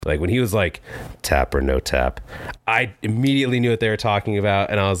Like when he was like tap or no tap, I immediately knew what they were talking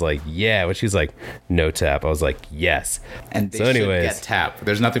about, and I was like, yeah. When she was like no tap, I was like, yes. And they should get tap.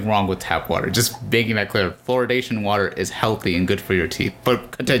 There's nothing wrong with tap water. Just making that clear. Fluoridation water is healthy and good for your teeth.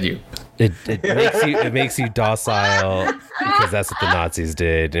 But continue. It makes you docile because that's what the Nazis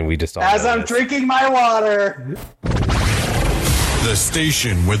did, and we just all as I'm drinking my water. The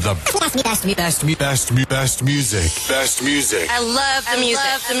station with the best music. Best music. I love the music.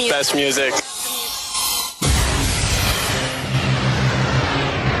 Best music.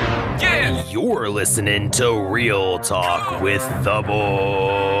 Yeah. You're listening to Real Talk with the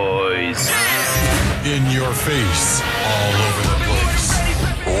boys. In your face, all over the place.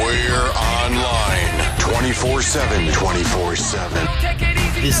 We're online 24/7. 24/7.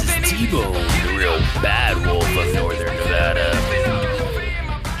 This is T-Bone, the real bad wolf of Northern Nevada.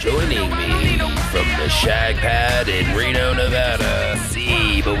 Joining me from the Shag Pad in Reno, Nevada.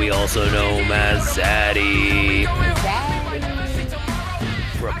 C, but we also know him as Zaddy.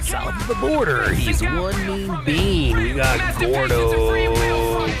 From south of the border, he's one mean bean. We got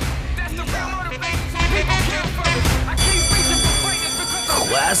Gordo.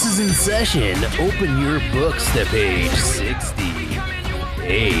 Classes in session. Open your books to page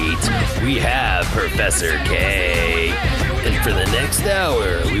 68. We have Professor K. And for the next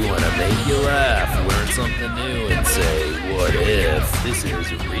hour, we want to make you laugh, learn something new, and say, what if? This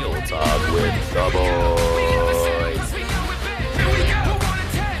is Real Talk with the boys.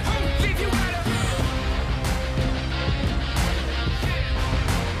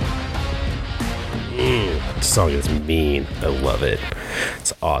 This song is mean. I love it.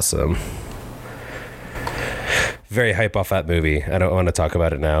 It's awesome. Very hype off that movie. I don't want to talk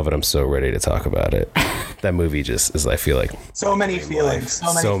about it now, but I'm so ready to talk about it. That movie just is, I feel like, so many feelings.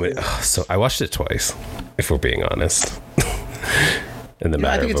 So many. So I watched it twice, if we're being honest. In the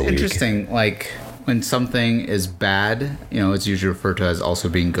matter of a week. I think it's interesting, like when something is bad, it's usually referred to as also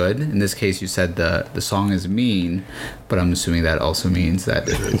being good. In this case, you said the song is mean, but I'm assuming that also means that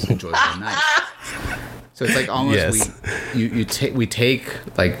it is enjoyable and nice. So it's like almost we take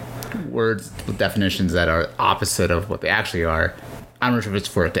like words with definitions that are opposite of what they actually are. I'm not sure if it's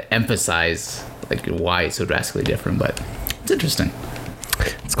for it to emphasize like why it's so drastically different, but it's interesting.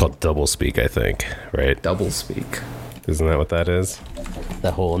 It's called doublespeak, I think, right? Doublespeak. Isn't that what that is?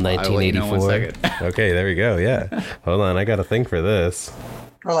 That whole 1984. Okay, there we go. Yeah. Hold on, I got a thing for this.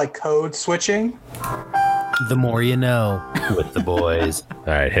 Or like code switching. The more you know with the boys.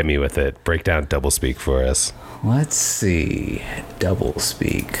 All right, hit me with it. Break down doublespeak for us. Let's see.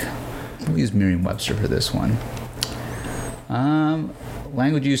 Doublespeak. We'll use Merriam-Webster for this one.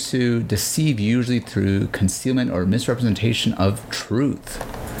 Language used to deceive, usually through concealment or misrepresentation of truth.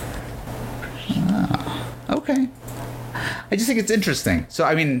 Okay. I just think it's interesting. So,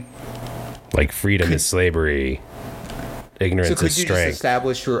 I mean... Like freedom is slavery. Ignorance is strength. So could you just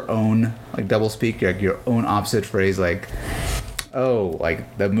establish your own, like, doublespeak, like your own opposite phrase, like, oh,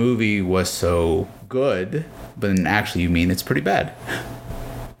 like, the movie was so good, but then actually you mean it's pretty bad.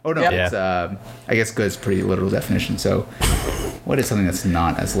 Oh, no, it's, I guess good is pretty literal definition. So what is something that's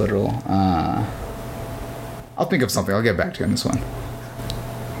not as literal? I'll think of something. I'll get back to you on this one.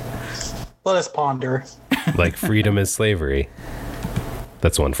 Let us ponder. Like freedom is slavery.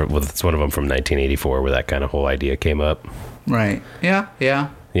 That's one of them from 1984 where that kind of whole idea came up. Right. Yeah.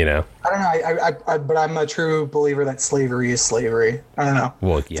 You know? I don't know. I but I'm a true believer that slavery is slavery. I don't know.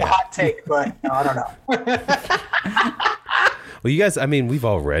 Well, yeah. It's a hot take, but no, I don't know. Well, you guys, I mean, we've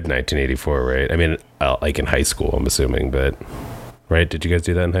all read 1984, right? I mean, like in high school, I'm assuming, but right? Did you guys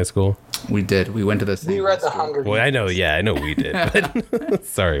do that in high school? We did. We went to the same. We read the Hunger Games. Well, I know we did. But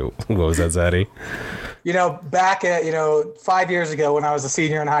sorry, what was that, Zaddy? Back at 5 years ago when I was a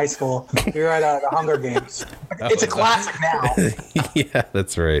senior in high school, we read the Hunger Games. It's a classic now. Yeah,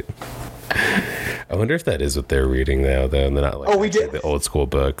 that's right. I wonder if that is what they're reading now, though, and they're not like we did the old school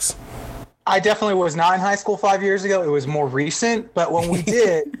books. I definitely was not in high school 5 years ago. It was more recent. But when we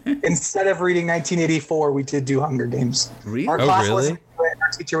did, instead of reading 1984, we did do Hunger Games. Really? Our class wasn't good. Our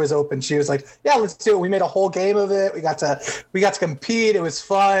teacher was open. She was like, "Yeah, let's do it." We made a whole game of it. We got to compete. It was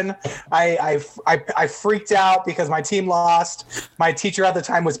fun. I freaked out because my team lost. My teacher at the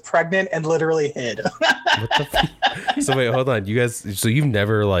time was pregnant and literally hid. So wait, hold on. You guys, so you've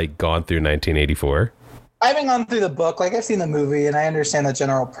never like gone through 1984? I haven't gone through the book. Like, I've seen the movie, and I understand the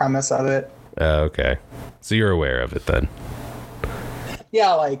general premise of it. Okay. So you're aware of it then?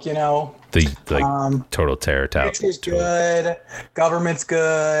 Yeah, like, you know, The total terror picture's good, government's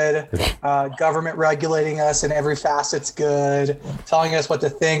good, government regulating us in every facet's good, telling us what to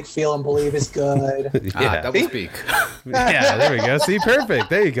think, feel, and believe is good. Double speak. Yeah, there we go. See, perfect.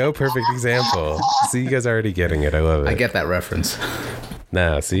 There you go. Perfect example. See, you guys are already getting it. I love it. I get that reference.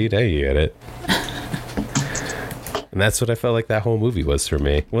 No, see, there you get it. And that's what I felt like that whole movie was for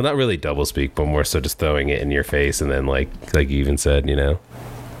me. Well, not really doublespeak, but more so just throwing it in your face, and then like you even said, you know,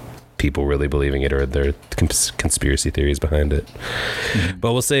 people really believing it or their conspiracy theories behind it.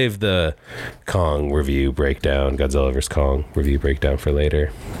 But we'll save the Kong review breakdown, Godzilla vs. Kong review breakdown for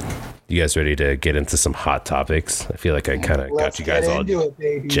later. You guys ready to get into some hot topics? I feel like I kind of got you guys all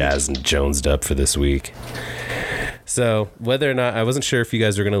jazzed and jonesed up for this week. So whether or not, I wasn't sure if you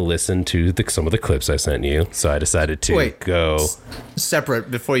guys were going to listen to some of the clips I sent you. So I decided to go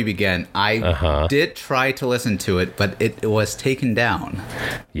separate before you begin. I did try to listen to it, but it was taken down.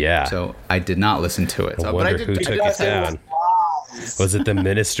 Yeah. So I did not listen to it. I wonder who took it down. Was it the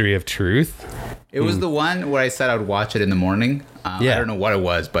Ministry of Truth? It was the one where I said I would watch it in the morning. I don't know what it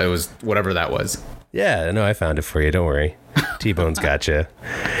was, but it was whatever that was. Yeah, no, I found it for you. Don't worry. T-Bone's gotcha.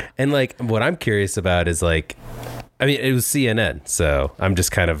 And like, what I'm curious about is like, I mean, it was CNN, so I'm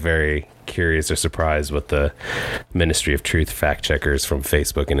just kind of very curious or surprised what the Ministry of Truth fact checkers from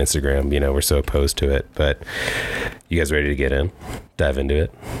Facebook and Instagram, you know, were so opposed to it. But you guys ready to get in? Dive into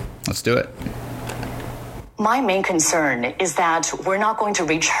it? Let's do it. My main concern is that we're not going to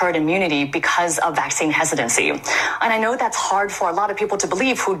reach herd immunity because of vaccine hesitancy. And I know that's hard for a lot of people to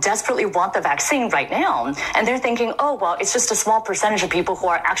believe who desperately want the vaccine right now. And they're thinking, oh, well, it's just a small percentage of people who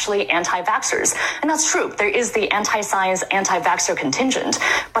are actually anti-vaxxers. And that's true. There is the anti-science, anti-vaxxer contingent.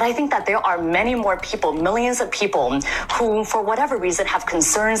 But I think that there are many more people, millions of people who, for whatever reason, have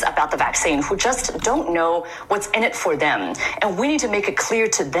concerns about the vaccine, who just don't know what's in it for them. And we need to make it clear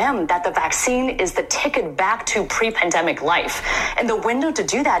to them that the vaccine is the ticket back to pre-pandemic life. And the window to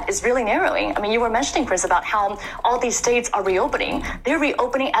do that is really narrowing. I mean, you were mentioning, Chris, about how all these states are reopening. They're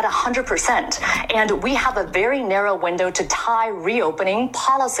reopening at 100%. And we have a very narrow window to tie reopening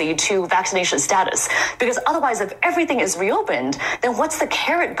policy to vaccination status. Because otherwise, if everything is reopened, then what's the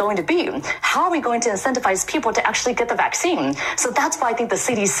carrot going to be? How are we going to incentivize people to actually get the vaccine? So that's why I think the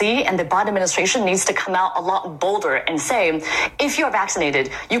CDC and the Biden administration needs to come out a lot bolder and say, if you're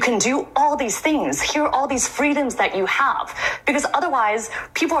vaccinated, you can do all these things. Here are all these freedoms that you have, because otherwise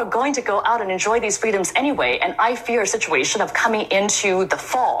people are going to go out and enjoy these freedoms anyway. And I fear a situation of coming into the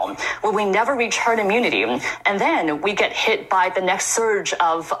fall where we never reach herd immunity, and then we get hit by the next surge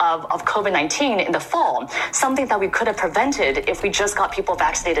of COVID-19 in the fall, something that we could have prevented if we just got people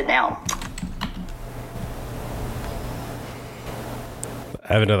vaccinated now.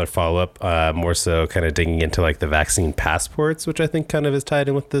 I have another follow-up, more so kind of digging into like the vaccine passports, which I think kind of is tied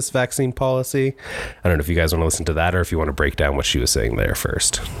in with this vaccine policy. I don't know if you guys want to listen to that or if you want to break down what she was saying there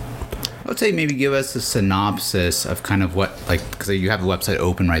first. I would say maybe give us a synopsis of kind of what, like, because you have the website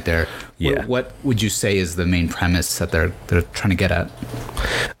open right there. Yeah. What would you say is the main premise that they're trying to get at?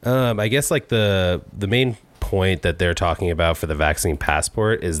 I guess like the main point that they're talking about for the vaccine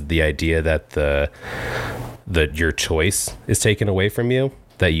passport is the idea that your choice is taken away from you,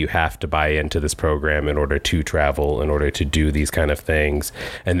 that you have to buy into this program in order to travel, in order to do these kind of things.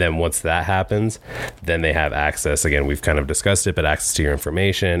 And then once that happens, then they have access. Again, we've kind of discussed it, but access to your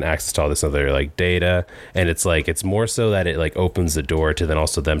information, access to all this other like data. And it's like, it's more so that it like opens the door to then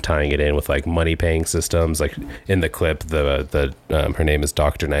also them tying it in with like money paying systems. Like in the clip, her name is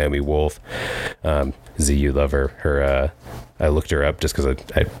Dr. Naomi Wolf. Z, you love her. I looked her up just because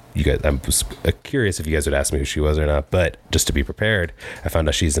I was curious if you guys would ask me who she was or not. But just to be prepared, I found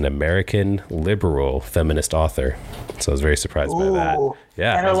out she's an American liberal feminist author. So I was very surprised by that.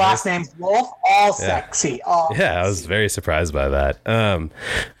 Yeah, and her last name's Wolf. All sexy. All sexy. I was very surprised by that.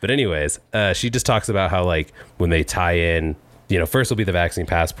 But anyways, she just talks about how like when they tie in, you know, first will be the vaccine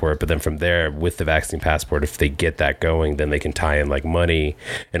passport, but then from there with the vaccine passport, if they get that going, then they can tie in like money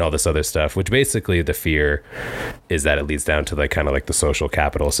and all this other stuff, which basically the fear is that it leads down to like kind of like the social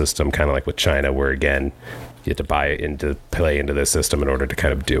capital system, kind of like with China, where again, you have to play into this system in order to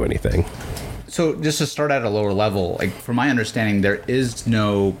kind of do anything. So just to start at a lower level, like from my understanding, there is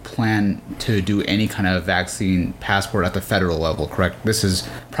no plan to do any kind of vaccine passport at the federal level, correct? This is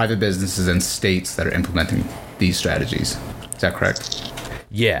private businesses and states that are implementing these strategies. Is that correct?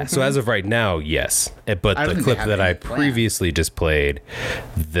 Yeah. So as of right now, yes. But the clip that I previously just played,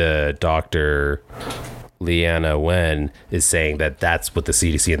 the doctor Leanna Wen is saying that that's what the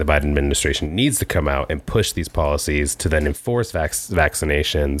CDC and the Biden administration needs to come out and push these policies to then enforce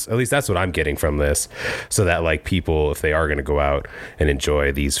vaccinations. At least that's what I'm getting from this, so that like people, if they are going to go out and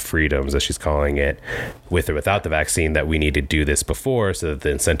enjoy these freedoms, as she's calling it, with or without the vaccine, that we need to do this before, so that the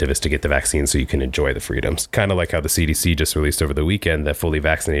incentive is to get the vaccine so you can enjoy the freedoms. Kind of like how the CDC just released over the weekend that fully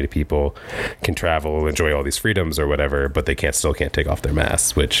vaccinated people can travel, enjoy all these freedoms or whatever, but they still can't take off their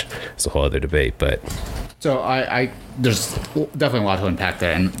masks, which is a whole other debate. But so I there's definitely a lot to unpack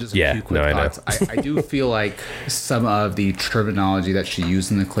there, and just a few quick thoughts. I do feel like some of the terminology that she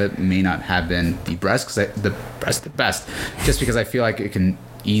used in the clip may not have been the best, just because I feel like it can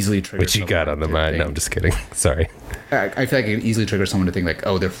easily trigger. Which you got on the mind? No, I'm just kidding. Sorry. I feel like it can easily trigger someone to think like,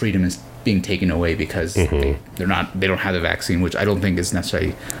 oh, their freedom is being taken away because they don't have the vaccine, which I don't think is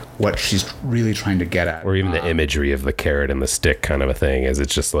necessarily what she's really trying to get at. Or even the imagery of the carrot and the stick kind of a thing, is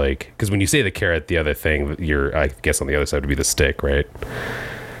it's just like, because when you say the carrot, the other thing, I guess on the other side would be the stick, right?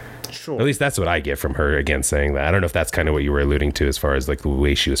 Sure. At least that's what I get from her, again, saying that. I don't know if that's kind of what you were alluding to as far as like the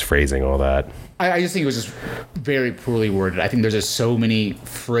way she was phrasing all that. I just think it was just very poorly worded. I think there's just so many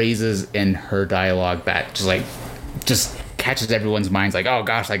phrases in her dialogue that just catches everyone's minds, like, oh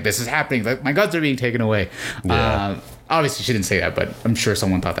gosh, like this is happening, like my guns are being taken away. Yeah. Obviously she didn't say that, but I'm sure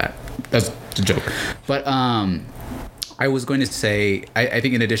someone thought that. That's a joke. But I was going to say, I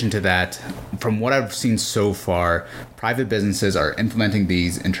think in addition to that, from what I've seen so far, private businesses are implementing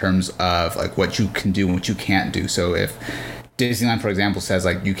these in terms of like what you can do and what you can't do. So if Disneyland, for example, says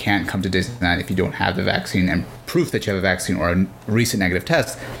like you can't come to Disneyland if you don't have the vaccine and proof that you have a vaccine or a recent negative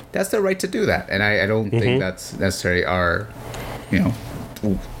test, that's their right to do that. And I don't think that's necessarily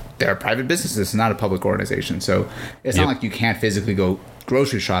they're private businesses. It's not a public organization. So it's not like you can't physically go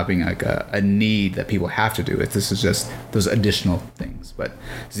grocery shopping, like a need that people have to do. This is just those additional things. But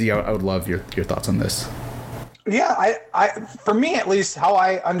Z, I would love your thoughts on this. Yeah, I for me at least, how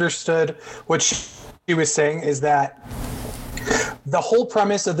I understood what she was saying is that the whole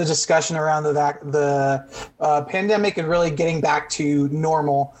premise of the discussion around the pandemic and really getting back to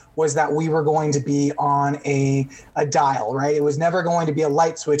normal was that we were going to be on a dial, right? It was never going to be a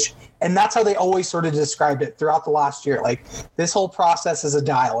light switch. And that's how they always sort of described it throughout the last year. Like this whole process is a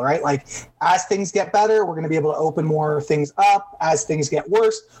dial, right? Like as things get better, we're going to be able to open more things up. As things get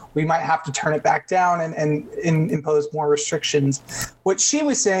worse, we might have to turn it back down and impose more restrictions. What she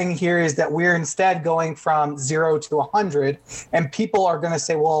was saying here is that we're instead going from 0 to 100, and people are going to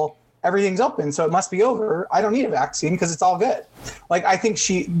say, well, everything's open, so it must be over. I don't need a vaccine because it's all good. Like, I think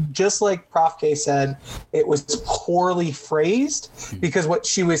she, just like Prof. K said, it was poorly phrased, because what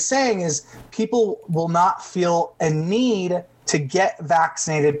she was saying is people will not feel a need to get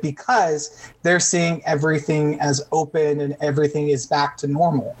vaccinated because they're seeing everything as open and everything is back to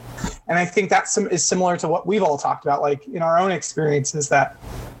normal. And I think that is similar to what we've all talked about, like in our own experiences, that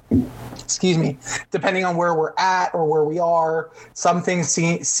depending on where we're at or where we are, some things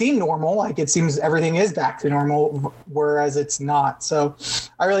seem normal, like it seems everything is back to normal, whereas it's not. So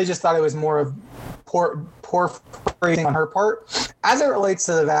I really just thought it was more of poor phrasing on her part. As it relates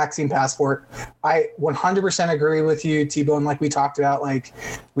to the vaccine passport, I 100% agree with you, T-Bone, like we talked about, like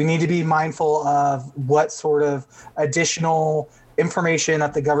we need to be mindful of what sort of additional information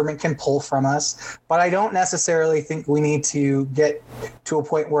that the government can pull from us. But I don't necessarily think we need to get to a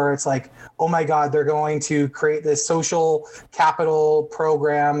point where it's like, oh my God, they're going to create this social capital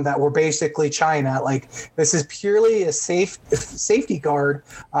program that we're basically China. Like this is purely a safety guard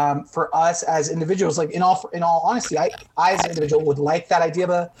for us as individuals. Like in all honesty, I as an individual would like that idea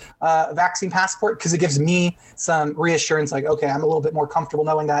of a vaccine passport, because it gives me some reassurance, like, okay, I'm a little bit more comfortable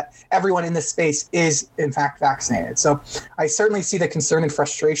knowing that everyone in this space is in fact vaccinated. So I certainly see the concern and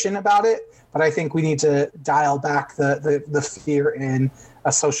frustration about it, but I think we need to dial back the fear in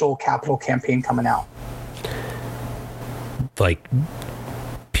a social capital campaign coming out. Like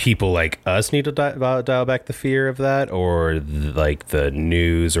people like us need to dial back the fear of that, or like the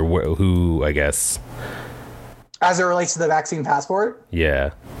news, or who, I guess. As it relates to the vaccine passport?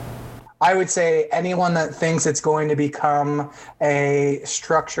 Yeah. I would say anyone that thinks it's going to become a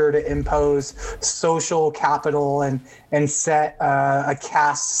structure to impose social capital and set a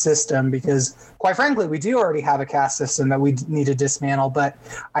caste system, because quite frankly, we do already have a caste system that we need to dismantle, but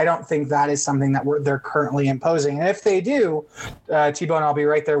I don't think that is something that they're currently imposing. And if they do, T-Bone, I'll be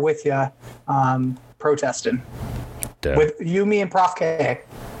right there with you protesting. Duh. With you, me, and Prof. K.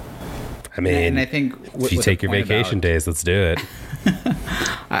 I mean, and I think if you take your vacation days, let's do it.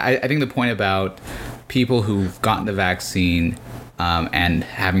 I think the point about people who've gotten the vaccine and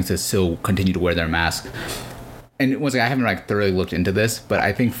having to still continue to wear their mask, and once again, I haven't like thoroughly looked into this, but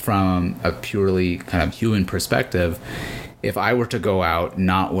I think from a purely kind of human perspective, if I were to go out,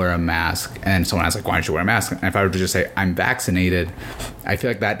 not wear a mask, and someone asks like, why don't you wear a mask? And if I were to just say I'm vaccinated, I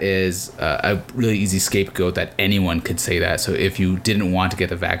feel like that is a really easy scapegoat that anyone could say that. So if you didn't want to get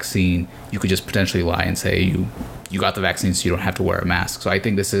the vaccine, you could just potentially lie and say you got the vaccine so you don't have to wear a mask. So I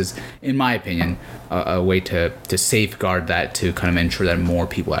think this is, in my opinion, a way to safeguard that, to kind of ensure that more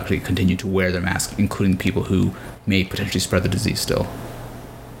people actually continue to wear their mask, including people who may potentially spread the disease still.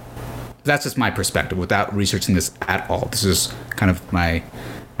 That's just my perspective without researching this at all. This is kind of my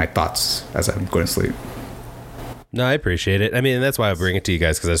thoughts as I'm going to sleep. No, I appreciate it. I mean, that's why I bring it to you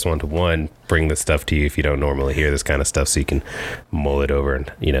guys, because I just want to, one, bring this stuff to you if you don't normally hear this kind of stuff, so you can mull it over and,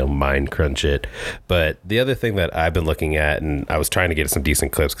 mind crunch it. But the other thing that I've been looking at, and I was trying to get some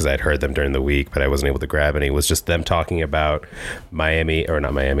decent clips because I'd heard them during the week, but I wasn't able to grab any, was just them talking about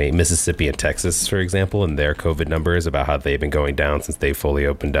Mississippi and Texas, for example, and their COVID numbers, about how they've been going down since they fully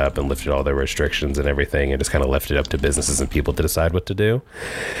opened up and lifted all their restrictions and everything, and just kind of left it up to businesses and people to decide what to do.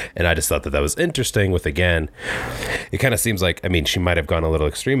 And I just thought that was interesting with, again, it kind of seems like, she might have gone a little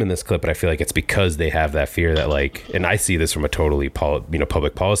extreme in this clip, but I feel like it's because they have that fear that, like, and I see this from a totally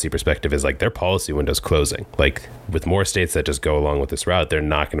public policy perspective, is like their policy window's closing. Like, with more states that just go along with this route, they're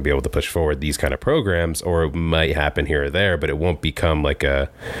not going to be able to push forward these kind of programs, or it might happen here or there, but it won't become like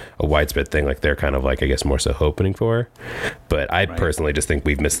a widespread thing like they're kind of like, I guess, more so hoping for. But I personally just think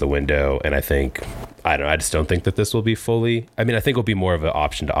we've missed the window, and I just don't think that this will be fully, I think it'll be more of an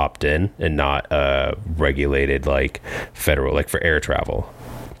option to opt in and not regulated like federal, like for air travel.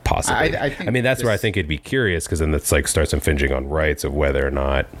 Possibly. I think that's where I think it'd be curious, because then it's like starts infringing on rights of whether or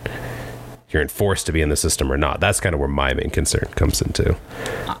not you're enforced to be in the system or not. That's kind of where my main concern comes into.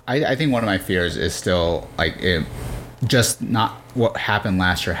 I think one of my fears is still like just not what happened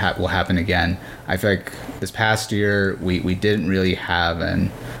last year will happen again. I feel like this past year we didn't really have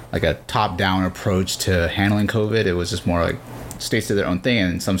a top-down approach to handling COVID. It was just more like states did their own thing,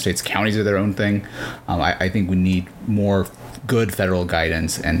 and in some states counties did their own thing. I think we need more good federal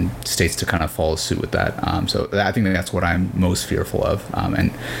guidance and states to kind of follow suit with that. So I think that's what I'm most fearful of.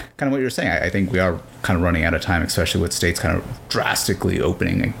 And kind of what you're saying, I think we are kind of running out of time, especially with states kind of drastically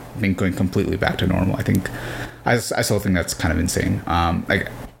opening and going completely back to normal. I still think that's kind of insane.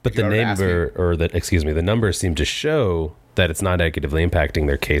 But the the numbers seem to show that it's not negatively impacting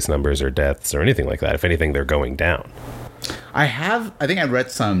their case numbers or deaths or anything like that. If anything, they're going down. I think I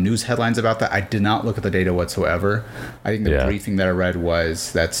read some news headlines about that. I did not look at the data whatsoever. I think the briefing that I read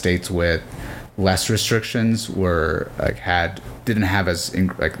was that states with less restrictions didn't have I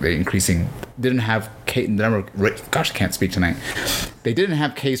can't speak tonight. They didn't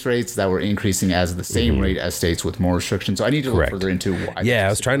have case rates that were increasing as the same rate as states with more restrictions. So I need to look further into why. Yeah, I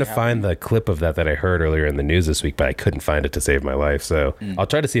was trying to find the clip of that I heard earlier in the news this week, but I couldn't find it to save my life. So I'll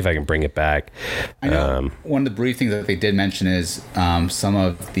try to see if I can bring it back. I know one of the brief things that they did mention is some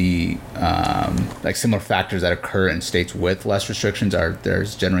of the similar factors that occur in states with less restrictions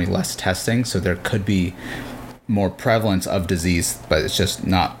there's generally less testing. So there could be more prevalence of disease, but it's just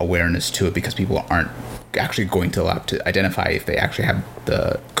not awareness to it because people aren't actually going to the lab to identify if they actually have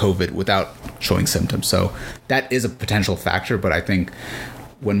the COVID without showing symptoms. So that is a potential factor, but I think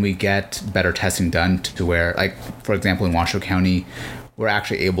when we get better testing done to where, like, for example, in Washoe County, we're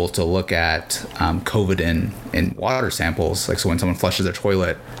actually able to look at COVID in water samples. Like, so when someone flushes their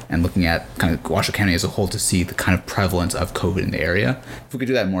toilet and looking at kind of Washoe County as a whole to see the kind of prevalence of COVID in the area. If we could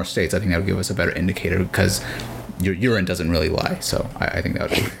do that in more states, I think that would give us a better indicator, because your urine doesn't really lie. So I think that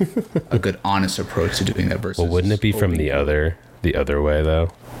would be a good, honest approach to doing that versus. Well, wouldn't it be from the other way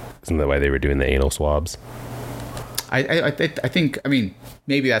though? Isn't that why they were doing the anal swabs? I think,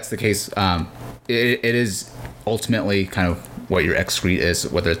 maybe that's the case. It is ultimately kind of what your excrete is,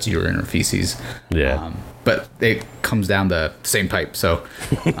 whether it's urine or feces. Yeah. But it comes down the same pipe. So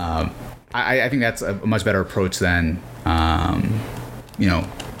I think that's a much better approach than, kind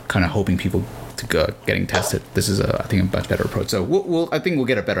of hoping people to go getting tested. This is I think a much better approach. So I think we'll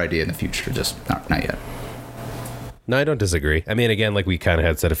get a better idea in the future. Just not yet. No, I don't disagree. Again, like we kind of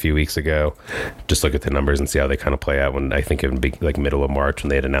had said a few weeks ago, just look at the numbers and see how they kind of play out. When I think it would be like middle of March when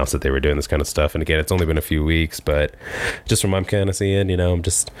they had announced that they were doing this kind of stuff. And again, it's only been a few weeks, but just from what I'm kind of seeing, I'm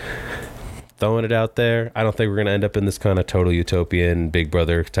just throwing it out there. I don't think we're going to end up in this kind of total utopian Big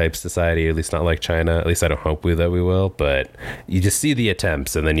Brother type society, at least not like China. At least I don't hope that we will. But you just see the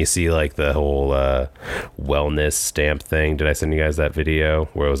attempts, and then you see like the whole wellness stamp thing. Did I send you guys that video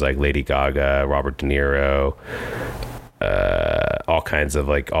where it was like Lady Gaga, Robert De Niro, all kinds of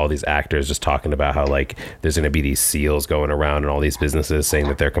like all these actors just talking about how like there's going to be these seals going around and all these businesses saying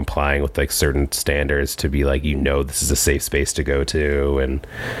that they're complying with like certain standards to be like, this is a safe space to go to. And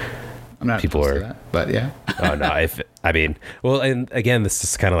I'm not people opposed are to that, but yeah. Oh no, well, and again, this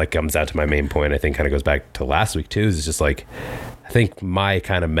just kind of like comes down to my main point. I think kind of goes back to last week too, is just like, I think my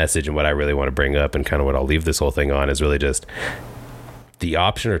kind of message and what I really want to bring up and kind of what I'll leave this whole thing on is really just the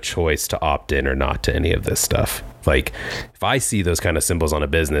option or choice to opt in or not to any of this stuff. Like if I see those kind of symbols on a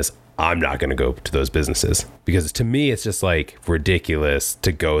business, I'm not going to go to those businesses, because to me, it's just like ridiculous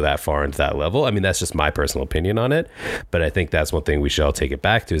to go that far into that level. I mean, that's just my personal opinion on it. But I think that's one thing we should all take it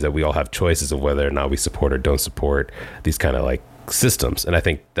back to, is that we all have choices of whether or not we support or don't support these kind of like systems. And I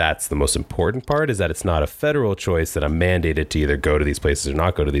think that's the most important part, is that it's not a federal choice that I'm mandated to either go to these places or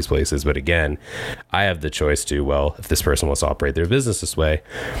not go to these places. But again, I have the choice to, well, if this person wants to operate their business this way,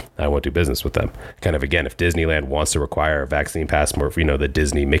 I won't do business with them. Kind of, again, if Disneyland wants to require a vaccine passport for, the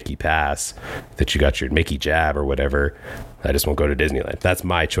Disney Mickey pass, that you got your Mickey jab or whatever, I just won't go to Disneyland. That's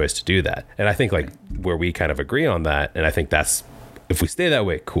my choice to do that. And I think like where we kind of agree on that, and I think that's, if we stay that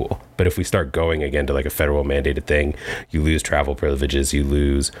way, cool. But if we start going again to like a federal mandated thing, you lose travel privileges, you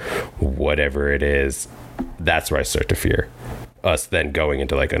lose whatever it is. That's where I start to fear us then going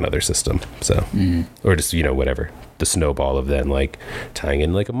into like another system. So, or just, whatever, the snowball of then like tying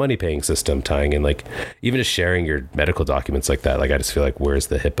in like a money paying system, tying in like even just sharing your medical documents like that. Like, I just feel like, where's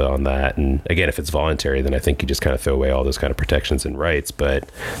the HIPAA on that? And again, if it's voluntary, then I think you just kind of throw away all those kind of protections and rights. But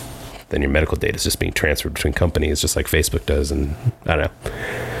then your medical data is just being transferred between companies, just like Facebook does. And I don't know,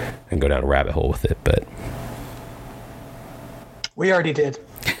 and go down a rabbit hole with it. But we already did.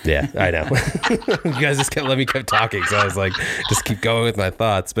 Yeah, I know. You guys just kept letting me keep talking, so I was like, just keep going with my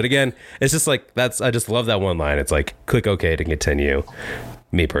thoughts. But again, it's just like, I just love that one line. It's like, click OK to continue.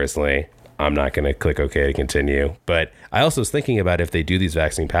 Me personally, I'm not going to click OK to continue. But I also was thinking about, if they do these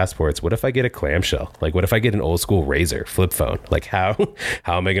vaccine passports, what if I get a clamshell? Like, what if I get an old school Razr flip phone? Like, how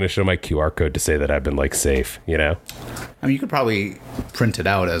am I going to show my QR code to say that I've been like safe, I mean, you could probably print it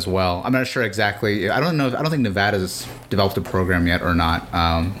out as well. I'm not sure exactly. I don't think Nevada's developed a program yet or not.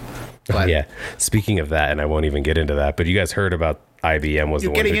 But yeah. Speaking of that, and I won't even get into that, but you guys heard about IBM was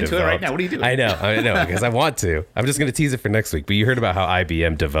You're the one who getting into developed. it right now. What are you doing? I know, because I want to. I'm just going to tease it for next week. But you heard about how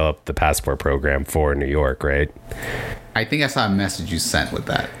IBM developed the passport program for New York, right? I think I saw a message you sent with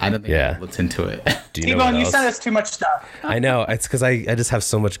that. I don't think I looked into it. Do you know T-Bone, what you else? sent us too much stuff. I know. It's because I just have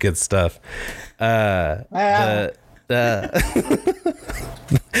so much good stuff. My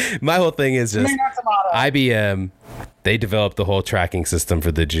whole thing is just IBM. They developed the whole tracking system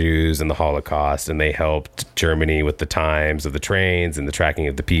for the Jews and the Holocaust, and they helped Germany with the times of the trains and the tracking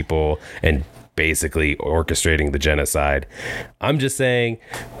of the people and basically orchestrating the genocide. I'm just saying.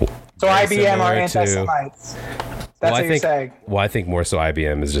 So IBM are similar to- anti-Semites. That's what you're saying. Well, I think more so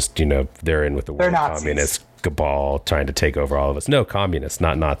IBM is just, they're in with the They're world Nazis. communist cabal trying to take over all of us. No, communists,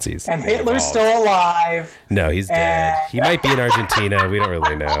 not Nazis. And They're Hitler's involved. still alive. No, he's dead. He might be in Argentina. We don't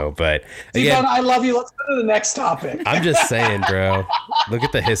really know. But T-Bone, again, I love you. Let's go to the next topic. I'm just saying, bro. Look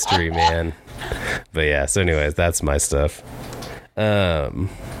at the history, man. But yeah, so anyways, that's my stuff. I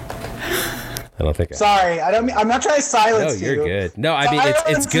don't think Sorry, I'm not trying to silence No, you. you're good. No, I mean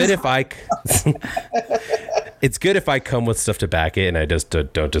it's good if I it's good if I come with stuff to back it and I just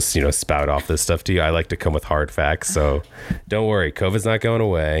don't just spout off this stuff to you. I like to come with hard facts, so don't worry. COVID's not going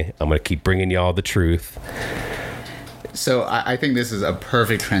away. I'm gonna keep bringing y'all the truth. So I think this is a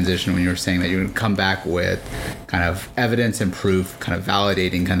perfect transition when you were saying that you're going to come back with kind of evidence and proof, kind of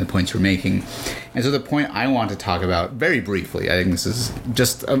validating kind of the points you're making. And so the point I want to talk about very briefly, I think this is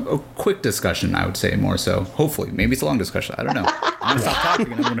just a quick discussion, I would say more so. Hopefully, maybe it's a long discussion. I don't know. I'm going to stop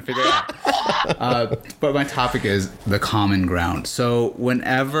talking and I'm going to figure it out. But my topic is the common ground. So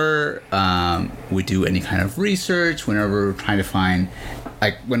whenever we do any kind of research, whenever we're trying to find,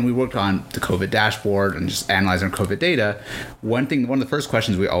 like when we worked on the COVID dashboard and just analyzing our COVID data, one of the first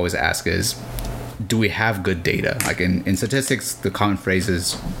questions we always ask is, do we have good data? Like in statistics, the common phrase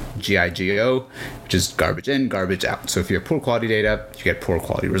is GIGO, which is garbage in, garbage out. So if you have poor quality data, you get poor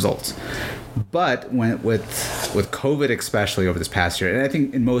quality results. But with COVID, especially over this past year, and I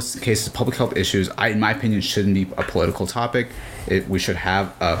think in most cases, public health issues, in my opinion, shouldn't be a political topic. We should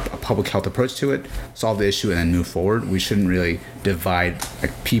have a public health approach to it, solve the issue, and then move forward. We shouldn't really divide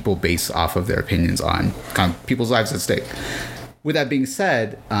people based off of their opinions on kind of people's lives at stake. With that being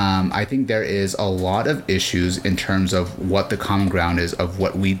said, I think there is a lot of issues in terms of what the common ground is of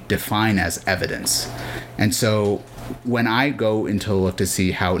what we define as evidence. And so when I go into look to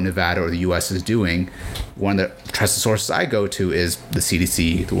see how Nevada or the U.S. is doing, one of the trusted sources I go to is the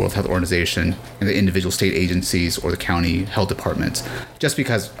CDC, the World Health Organization, and the individual state agencies or the county health departments. Just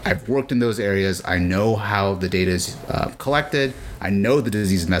because I've worked in those areas, I know how the data is collected. I know the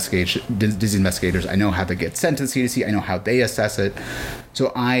disease investigators. I know how they get sent to the CDC. I know how they assess it.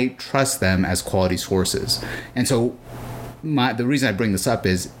 So I trust them as quality sources. And so the reason I bring this up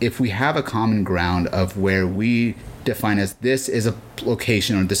is if we have a common ground of where we define as this is a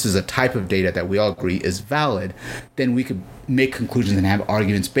location or this is a type of data that we all agree is valid, then we could make conclusions and have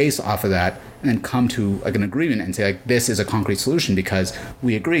arguments based off of that and then come to like an agreement and say like this is a concrete solution because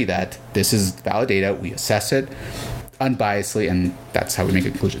we agree that this is valid data, we assess it unbiasedly, and that's how we make a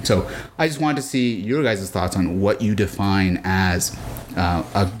conclusion. So I just wanted to see your guys' thoughts on what you define as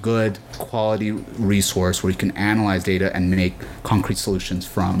a good quality resource where you can analyze data and make concrete solutions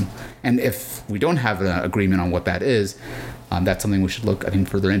from. And if we don't have an agreement on what that is, that's something we should look, I think,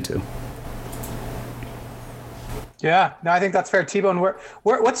 further into. Yeah, no, I think that's fair. T-Bone,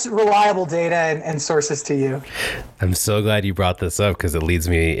 what's reliable data and sources to you? I'm so glad you brought this up because it leads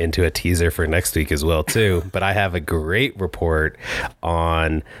me into a teaser for next week as well, too. But I have a great report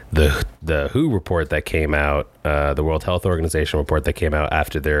on the WHO report that came out, the World Health Organization report that came out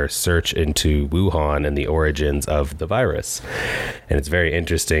after their search into Wuhan and the origins of the virus. And it's very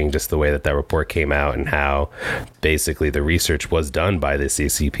interesting just the way that report came out and how basically the research was done by the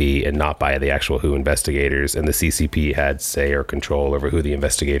CCP and not by the actual WHO investigators. And the CCP had say or control over who the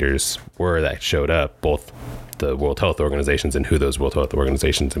investigators were that showed up, both the World Health Organizations and who those World Health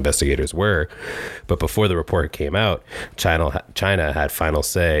Organizations investigators were. But before the report came out, China had final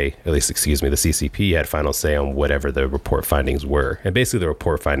say, at least, the CCP had final say on whatever the report findings were. And basically the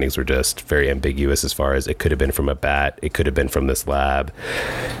report findings were just very ambiguous as far as it could have been from a bat, it could have been from this lab.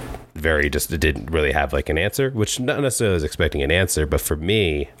 It didn't really have like an answer, which not necessarily was expecting an answer, but for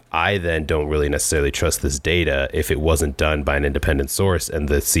me, I then don't really necessarily trust this data if it wasn't done by an independent source and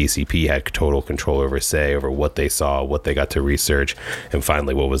the CCP had total control over what they saw, what they got to research, and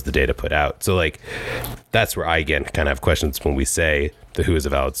finally what was the data put out. So like that's where I again kind of have questions when we say the WHO is a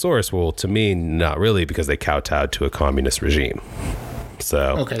valid source. Well, to me, not really, because they kowtowed to a communist regime.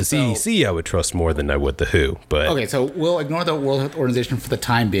 So the CDC I would trust more than I would the WHO. But okay, so we'll ignore the World Health Organization for the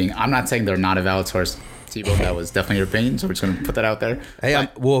time being. I'm not saying they're not a valid source. T-Bone, that was definitely your opinion, so we're just going to put that out there. Hey,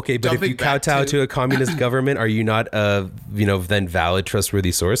 but if you kowtow to a communist government, are you not then valid,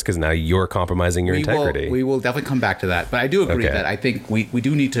 trustworthy source? Because now you're compromising your integrity. We will definitely come back to that. But I do agree that I think we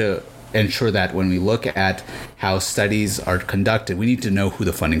do need to ensure that when we look at how studies are conducted, we need to know who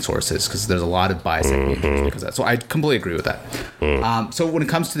the funding source is, because there's a lot of bias because of that. So I completely agree with that. So when it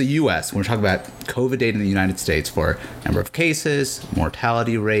comes to the U.S., when we're talking about COVID data in the United States for number of cases,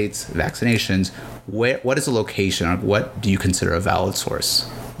 mortality rates, vaccinations, what is the location, or what do you consider a valid source?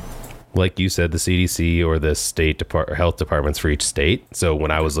 Like you said, the CDC or the state health departments for each state. So when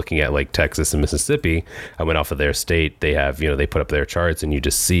I was looking at like Texas and Mississippi, I went off of their state. They have, they put up their charts and you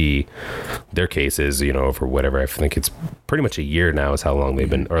just see their cases, over whatever. I think it's pretty much a year now is how long they've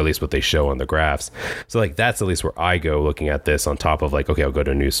been, or at least what they show on the graphs. So like that's at least where I go looking at this on top of like, okay, I'll go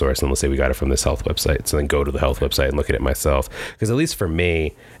to a news source and let's say we got it from this health website. So then go to the health website and look at it myself. Because at least for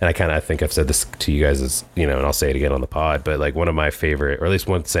me, and I think I've said this to you guys as, and I'll say it again on the pod, but like one of my favorite, or at least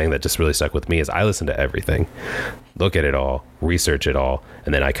one saying that just really stuck with me is I listen to everything, look at it all, research it all,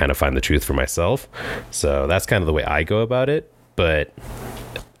 and then I kind of find the truth for myself. So that's kind of the way I go about it. But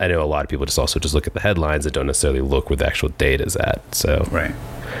I know a lot of people just look at the headlines and don't necessarily look where the actual data is at. So right.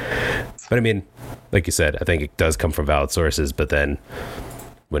 But I mean, like you said, I think it does come from valid sources, but then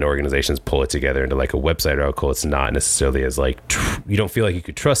when organizations pull it together into like a website article, it's not necessarily as like, you don't feel like you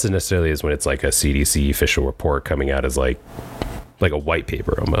could trust it necessarily as when it's like a CDC official report coming out as like a white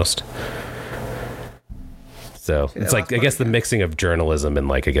paper almost. So it's like, I guess the mixing of journalism and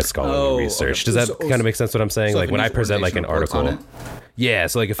like, I guess scholarly research. Does that kind of make sense what I'm saying? Like when I present like an article. Yeah.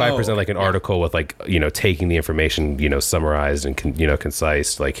 So like if I present like an article with like, taking the information, summarized and,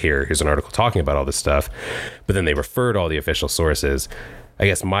 concise, like here's an article talking about all this stuff, but then they refer to all the official sources. I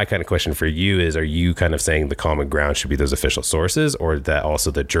guess my kind of question for you is, are you kind of saying the common ground should be those official sources, or that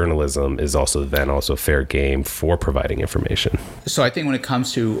also the journalism is also fair game for providing information? So I think when it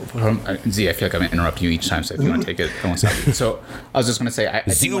comes to, Z, I feel like I'm interrupting you each time, so if you want to take it, I won't stop you. So I was just going to say,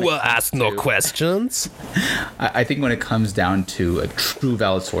 you will ask no questions. I think when it comes down to true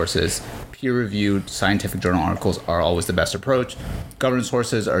valid sources, peer-reviewed scientific journal articles are always the best approach. Government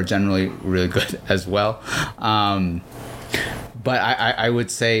sources are generally really good as well. But I would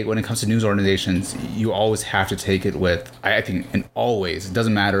say when it comes to news organizations, you always have to take it with, I think, and always, it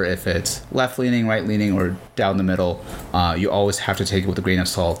doesn't matter if it's left-leaning, right-leaning, or down the middle, you always have to take it with a grain of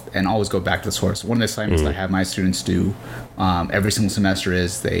salt and always go back to the source. One of the assignments I have my students do every single semester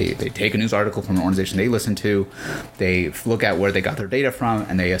is they take a news article from an organization they listen to, they look at where they got their data from,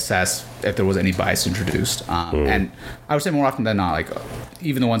 and they assess if there was any bias introduced. And I would say more often than not, like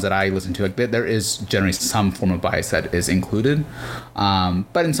even the ones that I listen to, like there is generally some form of bias that is included.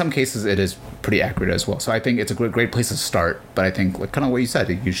 But in some cases, it is pretty accurate as well. So I think it's a great place to start. But I think, like kind of what you said,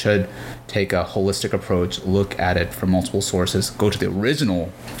 you should take a holistic approach, look at it from multiple sources, go to the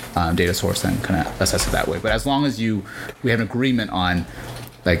original data source, and kind of assess it that way. But as long as we have an agreement on,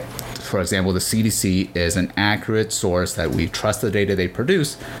 like, for example, the CDC is an accurate source that we trust the data they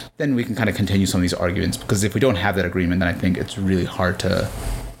produce, then we can kind of continue some of these arguments. Because if we don't have that agreement, then I think it's really hard to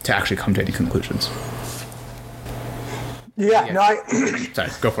actually come to any conclusions. Yeah. No, Sorry,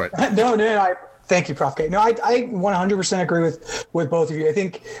 go for it. No. Thank you, Prof. K. No, I 100% agree with both of you. I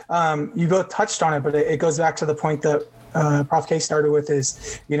think you both touched on it, but it goes back to the point that Prof. K started with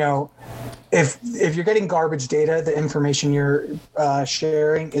is, if you're getting garbage data, the information you're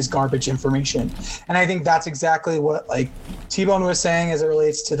sharing is garbage information. And I think that's exactly what like T-Bone was saying as it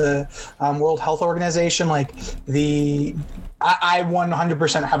relates to the World Health Organization. Like I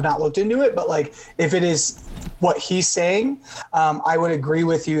 100% have not looked into it, but like if it is what he's saying, I would agree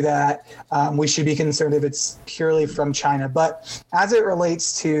with you that we should be concerned if it's purely from China. But as it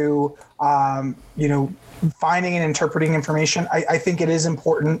relates to, finding and interpreting information, I think it is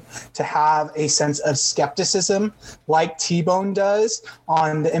important to have a sense of skepticism like T-Bone does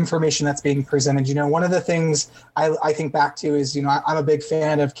on the information that's being presented. One of the things I think back to is, I'm a big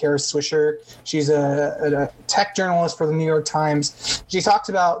fan of Kara Swisher. She's a tech journalist for the New York Times. She talked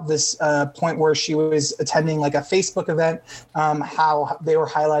about this point where she was attending like a Facebook event, how they were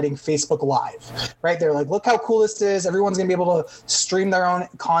highlighting Facebook Live, right? They're like, look how cool this is. Everyone's going to be able to stream their own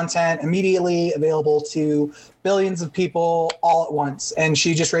content immediately, available to billions of people all at once. And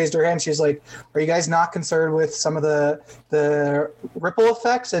she just raised her hand. She was like, are you guys not concerned with some of the ripple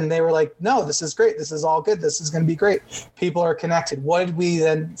effects? And they were like, no, this is great. This is all good. This is going to be great. People are connected. What did we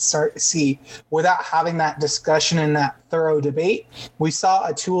then start to see? Without having that discussion and that thorough debate, we saw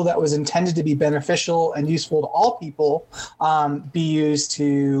a tool that was intended to be beneficial and useful to all people be used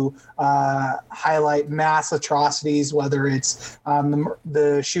to highlight mass atrocities, whether it's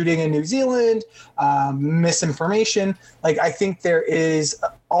the shooting in New Zealand, misinformation. Like, I think there is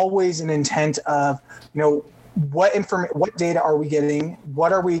always an intent of, what data are we getting?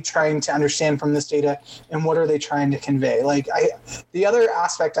 What are we trying to understand from this data? And what are they trying to convey? Like, the other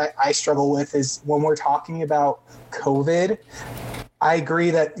aspect I struggle with is when we're talking about COVID, I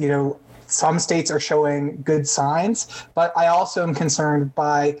agree that, some states are showing good signs, but I also am concerned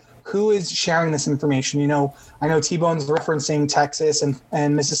by who is sharing this information. I know T-Bone's referencing Texas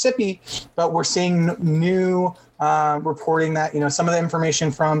and Mississippi, but we're seeing new reporting that, some of the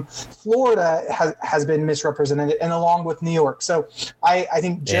information from Florida has been misrepresented, and along with New York. So I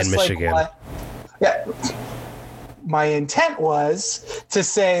think just and like Michigan. My intent was to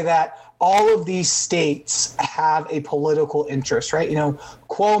say that all of these states have a political interest, right?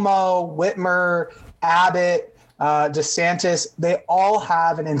 Cuomo, Whitmer, Abbott, DeSantis, they all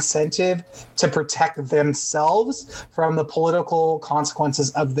have an incentive to protect themselves from the political consequences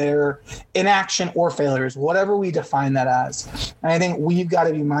of their inaction or failures, whatever we define that as. And I think we've got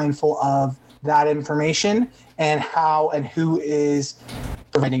to be mindful of that information and how and who is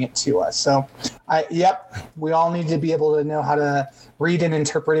providing it to us. So, we all need to be able to know how to read and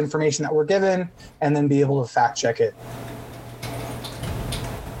interpret information that we're given and then be able to fact check it.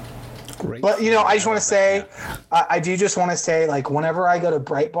 Great. But, I just want to say, I do just want to say, like, whenever I go to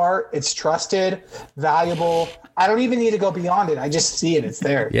Breitbart, it's trusted, valuable. I don't even need to go beyond it. I just see it. It's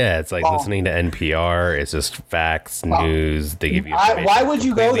there. Yeah, it's like listening to NPR. It's just facts, news. They give you information. Why would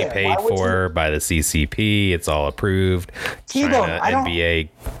you go there? Paid for by the CCP. It's all approved. T-Bone, China, NBA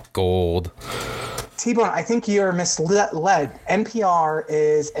gold. T-Bone, I think you're misled. NPR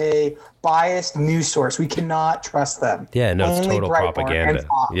is a biased news source. We cannot trust them. Yeah, no, it's Only total Breitbart propaganda.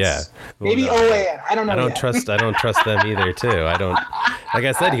 Yeah. Well, maybe OAN. I don't know. I don't trust them either, too. I don't. Like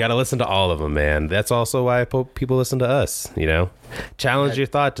I said, you got to listen to all of them, man. That's also why people listen to us, Challenge your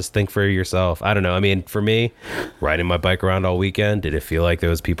thought. Just think for yourself. I don't know. I mean, for me, riding my bike around all weekend, did it feel like there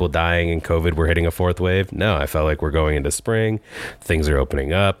was people dying and COVID were hitting a fourth wave? No, I felt like we're going into spring. Things are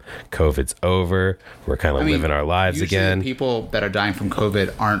opening up. COVID's over. We're kind of living our lives again. People that are dying from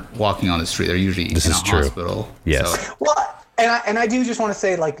COVID aren't walking on the street. They're usually in a hospital. Yes. So. Well, And I do just want to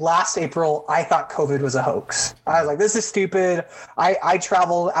say, like, last April, I thought COVID was a hoax. I was like, this is stupid. I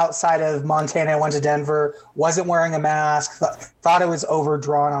traveled outside of Montana. I went to Denver, wasn't wearing a mask, thought it was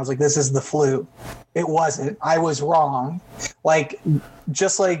overdrawn. I was like, this is the flu. It wasn't. I was wrong. Like,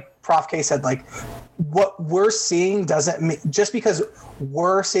 just like Prof K said, like, what we're seeing doesn't mean, just because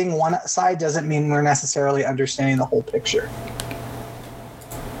we're seeing one side doesn't mean we're necessarily understanding the whole picture.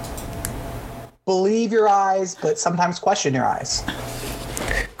 Believe your eyes, but sometimes question your eyes.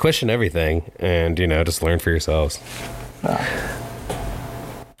 Question everything, and just learn for yourselves.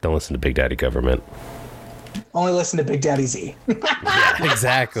 Don't listen to Big Daddy Government. Only listen to Big Daddy Z. Yeah,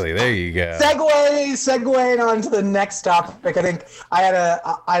 exactly. There you go. Segueing on to the next topic. I think I had an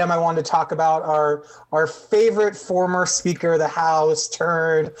item I wanted to talk about. Our favorite former Speaker of the House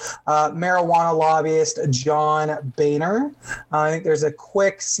turned marijuana lobbyist, John Boehner. I think there's a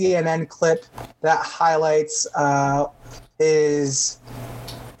quick CNN clip that highlights his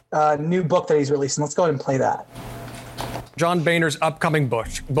new book that he's releasing. Let's go ahead and play that. John Boehner's upcoming book,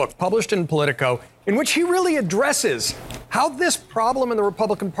 published in Politico, in which he really addresses how this problem in the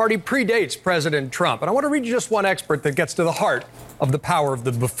Republican Party predates President Trump. And I want to read you just one excerpt that gets to the heart of the power of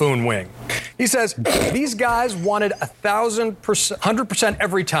the buffoon wing. He says, these guys wanted 1,000%, 100%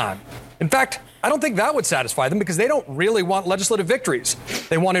 every time. In fact, I don't think that would satisfy them because they don't really want legislative victories.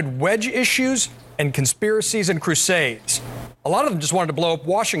 They wanted wedge issues and conspiracies and crusades. A lot of them just wanted to blow up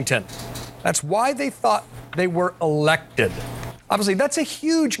Washington. That's why they thought they were elected. Obviously, that's a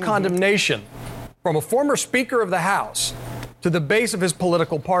huge condemnation from a former Speaker of the House to the base of his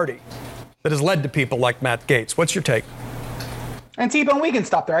political party that has led to people like Matt Gaetz. What's your take? And T-Bone, we can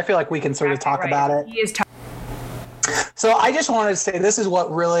stop there. I feel like we can sort of talk about it. He is So I just wanted to say this is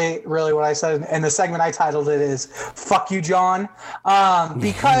what really what I said, and the segment I titled it is "Fuck You, John,"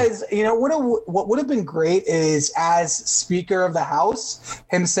 because what would have been great is, as Speaker of the House,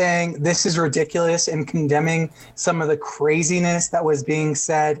 him saying this is ridiculous and condemning some of the craziness that was being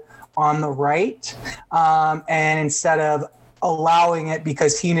said on the right, and instead of allowing it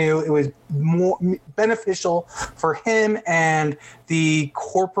because he knew it was more beneficial for him and the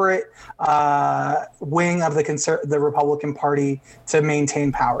corporate wing of the Republican Party to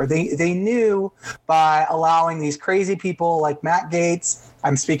maintain power. They knew by allowing these crazy people like Matt Gaetz,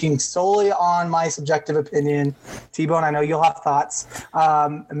 I'm speaking solely on my subjective opinion, T-Bone, I know you'll have thoughts,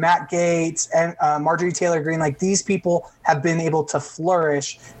 Matt Gaetz and Marjorie Taylor Greene, like these people have been able to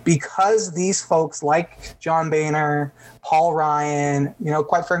flourish because these folks like John Boehner, Paul Ryan,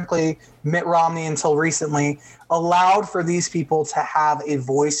 quite frankly, Mitt Romney until recently, allowed for these people to have a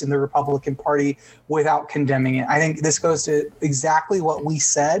voice in the Republican Party without condemning it. I think this goes to exactly what we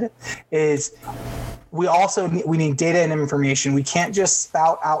said is we need data and information. We can't just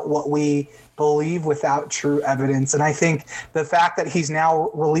spout out what we believe without true evidence. And I think the fact that he's now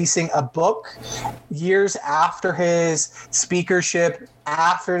releasing a book years after his speakership,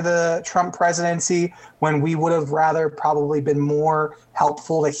 after the Trump presidency, when we would have rather probably been more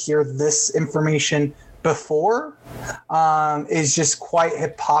helpful to hear this information before, is just quite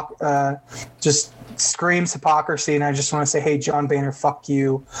just screams hypocrisy. And I just want to say, hey, John Boehner, fuck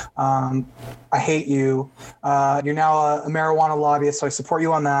you. I hate you. You're now a marijuana lobbyist, so I support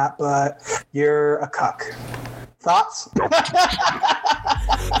you on that, but you're a cuck. Thoughts?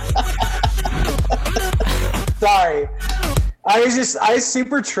 Sorry. I was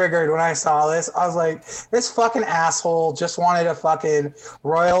super triggered when I saw this. I was like, this fucking asshole just wanted a fucking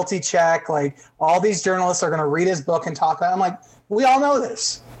royalty check. Like, all these journalists are going to read his book and talk about it. I'm like, we all know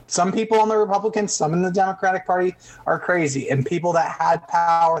this. Some people on the Republican, some in the Democratic Party are crazy. And people that had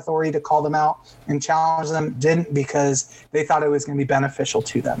power, authority to call them out and challenge them didn't because they thought it was going to be beneficial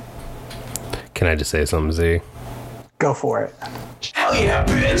to them. Can I just say something, Z? Go for it. Hell yeah,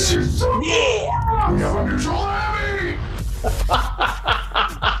 bitch! Yeah!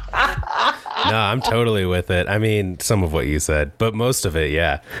 No, I'm totally with it. I mean, some of what you said, but most of it,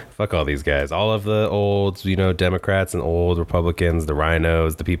 yeah. Fuck all these guys. All of the old, Democrats and old Republicans, the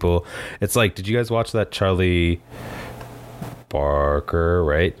rhinos, the people. It's like, did you guys watch that Charlie Barker,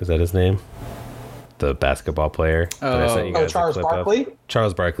 right? Is that his name? The basketball player. Charles Barkley?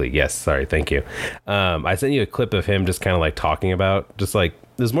 Charles Barkley. Yes. Sorry. Thank you. I sent you a clip of him just kind of like talking about just like,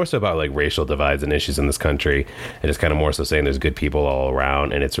 there's more so about like racial divides and issues in this country, and it's kind of more so saying there's good people all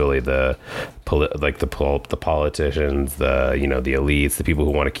around, and it's really the politicians, the elites, the people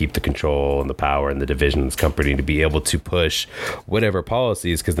who want to keep the control and the power and the division in this company to be able to push whatever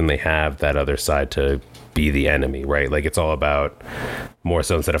policies, because then they have that other side to be the enemy, right? Like, it's all about more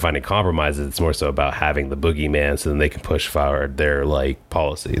so, instead of finding compromises, it's more so about having the boogeyman so then they can push forward their like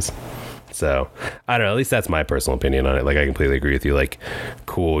policies. So I don't know. At least that's my personal opinion on it. Like, I completely agree with you. Like,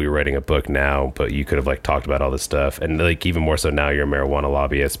 cool, you're writing a book now, but you could have like talked about all this stuff. And like, even more so now, you're a marijuana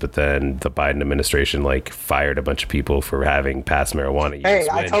lobbyist. But then the Biden administration like fired a bunch of people for having passed marijuana use. Hey,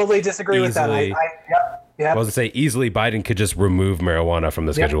 I totally disagree with that. I was to say easily Biden could just remove marijuana from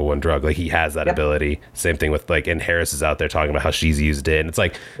the Schedule 1 drug. Like, he has that ability. Same thing with like, and Harris is out there talking about how she's used it. And it's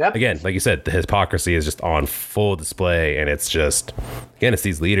like, again, like you said, the hypocrisy is just on full display. And it's just, again, it's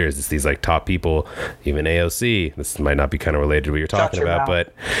these leaders, it's these like top people, even AOC. This might not be kind of related to what you're talking about,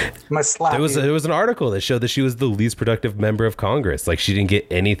 but there was an article that showed that she was the least productive member of Congress. Like, she didn't get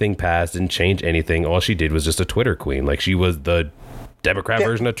anything passed, didn't change anything. All she did was just a Twitter queen. Like, she was the Democrat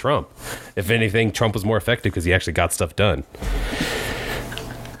version of Trump. If anything, Trump was more effective because he actually got stuff done.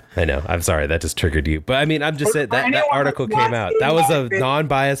 I know. I'm sorry. That just triggered you. But I mean, I'm just saying that article came out. That was a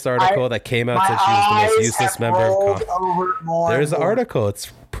non-biased article that came out said she was the most useless member of Congress. There's an article.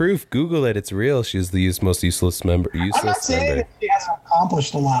 It's proof. Google it. It's real. She was the most useless member. I'm not saying that she hasn't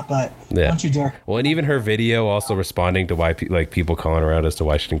accomplished a lot, but don't you dare. Well, and even her video also responding to why people calling her out as to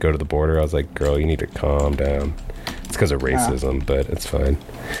why she didn't go to the border. I was like, girl, you need to calm down. It's because of racism, but it's fine.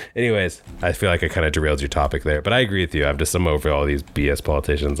 Anyways, I feel like I kind of derailed your topic there, but I agree with you. I'm over all these BS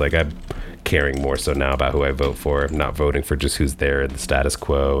politicians. Like, I'm caring more so now about who I vote for. I'm not voting for just who's there in the status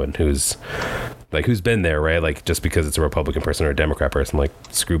quo and who's been there, right? Like, just because it's a Republican person or a Democrat person, like,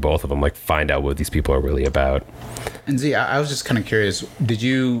 screw both of them. Like, find out what these people are really about. And Z, I was just kind of curious, did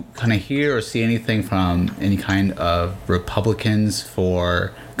you kind of hear or see anything from any kind of Republicans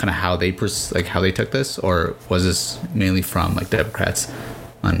for kind of how they took this, or was this mainly from like Democrats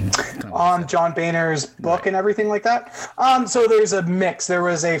on John Boehner's book and everything like that? So there's a mix. There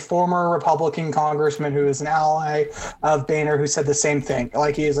was a former Republican congressman who is an ally of Boehner who said the same thing.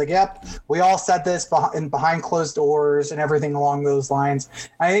 Like, he was like, yep, we all said this behind closed doors and everything along those lines.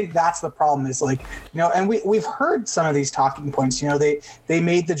 And I think that's the problem is, like, and we've heard some of these talking points. They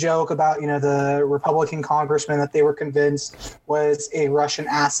made the joke about, the Republican congressman that they were convinced was a Russian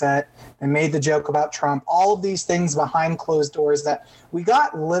asset, and made the joke about Trump. All of these things behind closed doors that we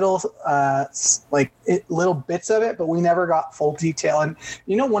got little bits of it, but we never got full detail. And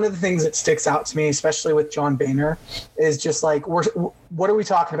one of the things that sticks out to me, especially with John Boehner, is just like, what are we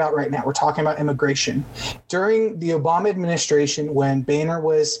talking about right now? We're talking about immigration. During the Obama administration, when Boehner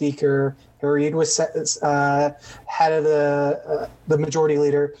was speaker, Reid was head of the majority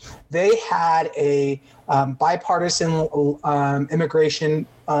leader, they had a bipartisan immigration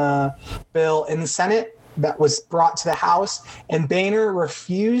bill in the Senate that was brought to the House, and Boehner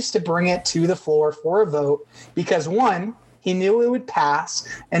refused to bring it to the floor for a vote because, one, he knew it would pass,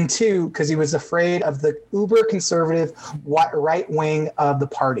 and two, because he was afraid of the uber conservative right wing of the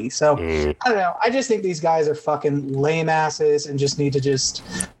party. So I don't know. I just think these guys are fucking lame asses and just need to just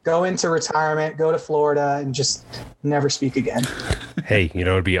go into retirement, go to Florida, and just never speak again. Hey, it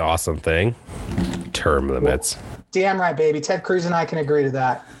would be an awesome thing? Term limits. Damn right, baby. Ted Cruz and I can agree to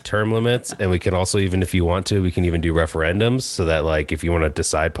that. Term limits, and we can also, even if you want to, we can even do referendums so that, like, if you want to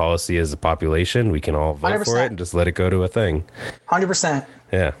decide policy as a population, we can all vote 100%. For it and just let it go to a thing. 100%.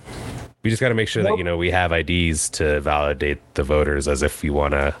 Yeah. We just got to make sure that, we have IDs to validate the voters, as if you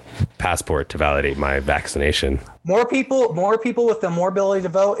want a passport to validate my vaccination. More people with the more ability to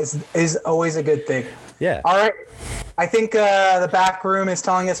vote is always a good thing. Yeah. All right. I think the back room is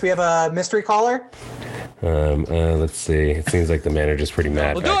telling us we have a mystery caller. Let's see. It seems like the manager's pretty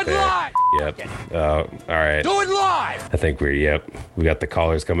mad. We'll do it live. Yep. All right. Do it live. I think we got the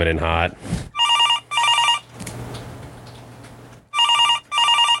callers coming in hot.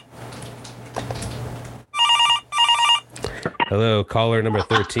 Hello, caller number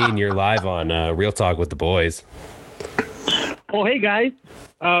 13. You're live on Real Talk with the Boys. Oh, hey guys.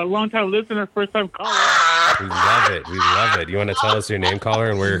 Long time listener, first time caller. We love it. You want to tell us your name, caller,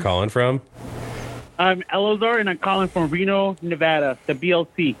 and where you're calling from? I'm Elazar, and I'm calling from Reno, Nevada, the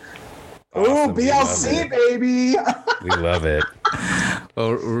BLC. Awesome. Ooh, BLC, baby. We love it. Well,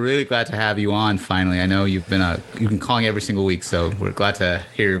 we're really glad to have you on finally. I know you've been calling every single week, so we're glad to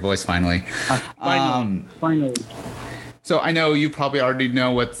hear your voice finally. Finally. So I know you probably already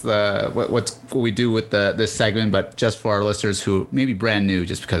know what we do with this segment, but just for our listeners who may be brand new,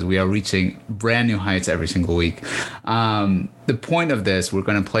 just because we are reaching brand new heights every single week. The point of this, we're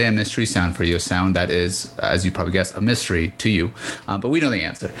going to play a mystery sound for you, a sound that is, as you probably guessed, a mystery to you, but we know the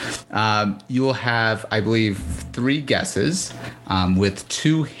answer. You will have, I believe, 3 guesses with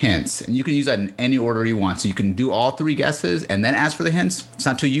 2 hints, and you can use that in any order you want. So you can do all 3 guesses and then ask for the hints. It's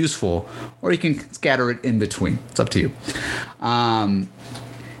not too useful, or you can scatter it in between. It's up to you. And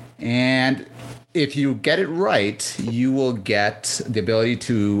If you get it right, you will get the ability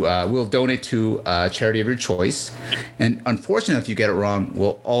to, we'll donate to a charity of your choice. And unfortunately, if you get it wrong,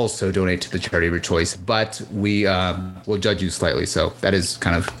 we'll also donate to the charity of your choice, but we will judge you slightly. So that is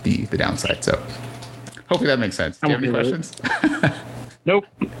kind of the downside. So hopefully that makes sense. Do you have any questions? Nope.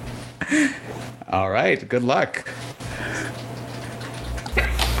 All right. Good luck.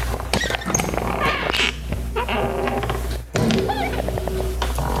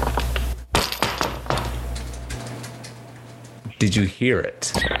 Did you hear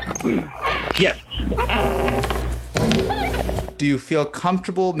it? Yes. Do you feel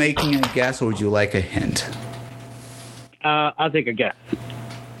comfortable making a guess, or would you like a hint? I'll take a guess.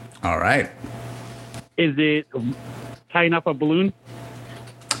 All right. Is it tying up a balloon?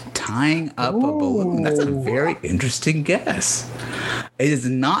 Tying up a balloon. That's a very interesting guess. It is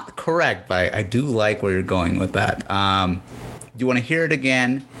not correct, but I do like where you're going with that. Do you want to hear it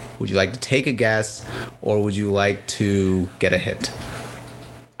again? Would you like to take a guess, or would you like to get a hint?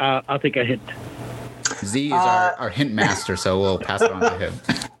 I'll take a hint. Z is our hint master, so we'll pass it on to him.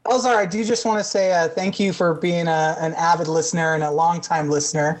 Elzar, I do just want to say thank you for being an avid listener and a longtime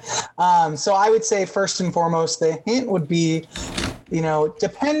listener. So I would say first and foremost, the hint would be,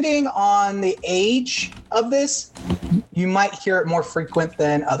 depending on the age of this, you might hear it more frequent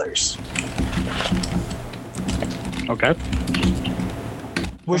than others. Okay.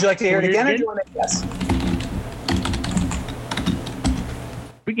 Would you like to hear it again, or do you want to guess?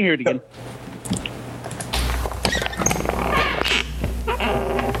 We can hear it again.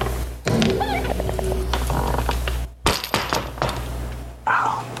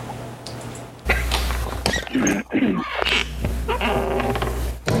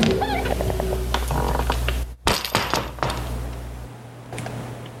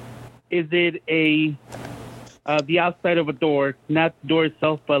 Is it the outside of a door, not the door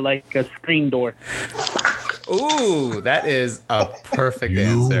itself, but like a screen door? Ooh, that is a perfect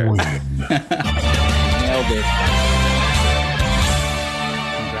answer. Nailed it.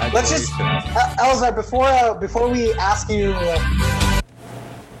 Let's just, Elzar, before we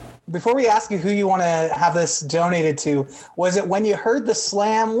ask you who you want to have this donated to, was it when you heard the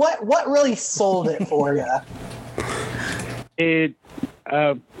slam? What really sold it for you? It.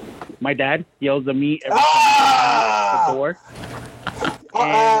 My dad yells at me every time I open the door,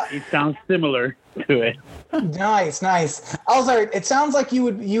 and it sounds similar to it. Nice. Elzar, it sounds like you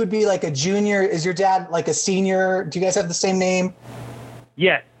would be like a junior. Is your dad like a senior? Do you guys have the same name?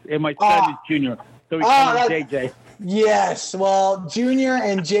 Yes, and my son is Junior, so he's calling JJ. Yes, well, Junior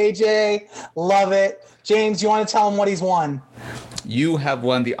and JJ, love it. James, you want to tell him what he's won? You have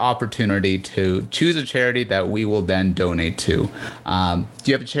won the opportunity to choose a charity that we will then donate to. Do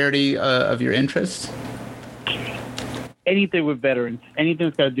you have a charity of your interest? Anything with veterans. Anything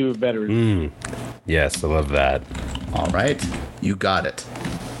that's got to do with veterans. Yes, I love that. All right. You got it.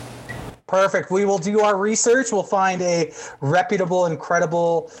 Perfect. We will do our research. We'll find a reputable and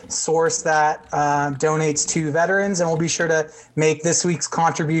credible source that donates to veterans, and we'll be sure to make this week's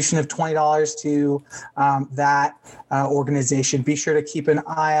contribution of $20 to that organization. Be sure to keep an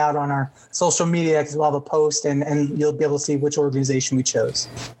eye out on our social media because we'll have a post, and you'll be able to see which organization we chose.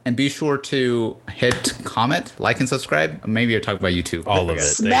 And be sure to hit comment, like, and subscribe. Maybe you're talking about YouTube. All of it.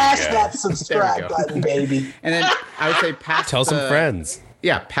 Smash that subscribe button, baby. And then I would say Tell some friends.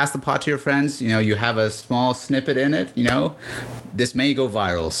 Yeah, pass the pot to your friends. You have a small snippet in it. This may go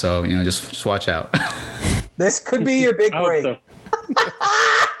viral, so just watch out. This could be your big break. So.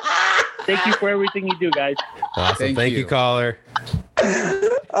 Thank you for everything you do, guys. Awesome. Thank you, caller.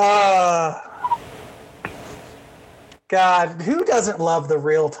 God, who doesn't love the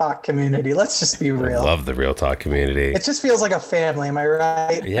Real Talk community? Let's just be real. I love the Real Talk community. It just feels like a family. Am I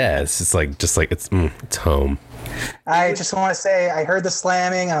right? Yeah, it's just like it's home. I just want to say I heard the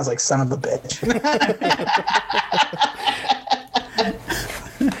slamming and I was like, son of a bitch.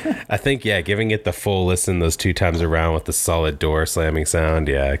 I think, giving it the full listen those 2 times around with the solid door slamming sound,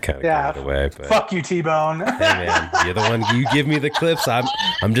 kind of gave it away. But fuck you, T-Bone. Hey, man, you're the one. You give me the clips. I'm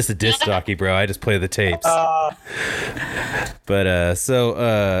just a disc jockey, bro. I just play the tapes. But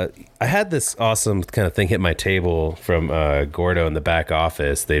so I had this awesome kind of thing hit my table from Gordo in the back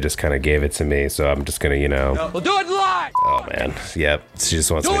office. They just kind of gave it to me, so I'm just gonna, We'll do it live. Oh man, yep. She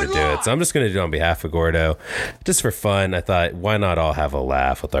just wants me to do it, so I'm just gonna do it on behalf of Gordo, just for fun. I thought, why not all have a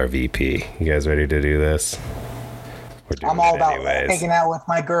laugh with our VP? You guys ready to do this? I'm all about hanging out with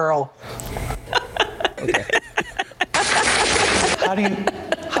my girl. Okay. How do you?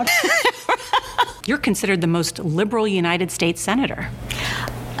 You're considered the most liberal United States senator.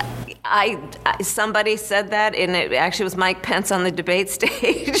 Somebody said that, and it actually was Mike Pence on the debate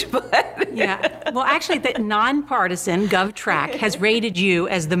stage. But yeah, well, actually, the nonpartisan GovTrack has rated you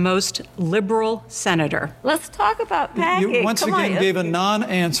as the most liberal senator. Let's talk about packing. You once again gave a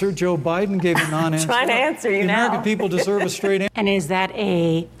non-answer. Joe Biden gave a non-answer. Trying to answer you the now. American people deserve a straight answer. And is that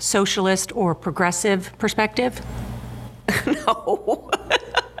a socialist or progressive perspective? No.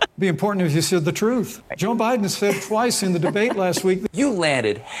 Be important if you said the truth. Joe Biden said twice in the debate last week. You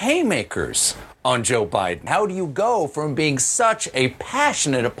landed haymakers on Joe Biden. How do you go from being such a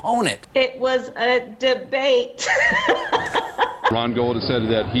passionate opponent? It was a debate. Ron Gold has said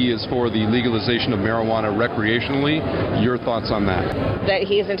that he is for the legalization of marijuana recreationally. Your thoughts on that? That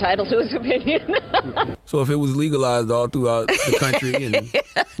he is entitled to his opinion. So if it was legalized all throughout the country and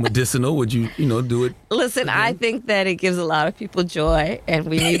medicinal, would you do it? Listen, I think that it gives a lot of people joy, and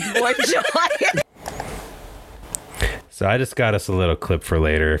we need more joy. So I just got us a little clip for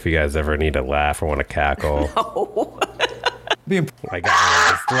later if you guys ever need to laugh or want to cackle. No. I got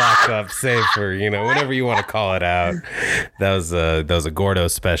just locked up safe for, whatever you want to call it out. That was a Gordo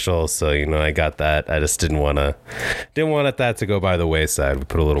special, so I got that. I just didn't want that to go by the wayside. We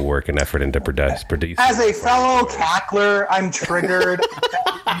put a little work and effort into producing. As a fellow cackler, I'm triggered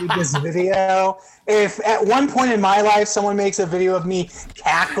with this video. If at one point in my life someone makes a video of me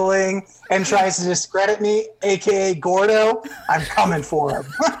cackling and tries to discredit me, aka Gordo, I'm coming for him.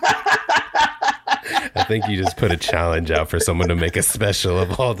 I think you just put a challenge out for someone to make a special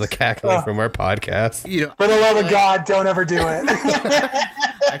of all the cackling from our podcast. For the love of God, don't ever do it.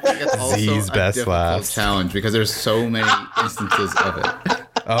 I think it's also Z's a best difficult laughs. challenge because there's so many instances of it.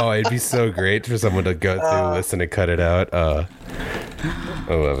 Oh, it'd be so great for someone to go through, listen, and cut it out. I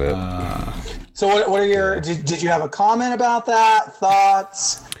love it. So what are your, did you have a comment about that?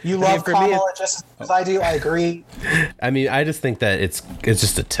 Thoughts? You love Kamala just as I do. I agree. I mean, I just think that it's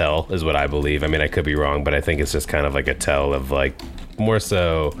just a tell is what I believe. I mean, I could be wrong, but I think it's just kind of like a tell of like more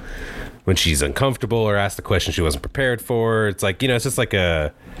so when she's uncomfortable or asked a question she wasn't prepared for. It's like, it's just like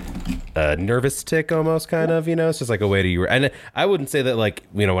a nervous tick almost kind of, it's just like a way to, and I wouldn't say that like,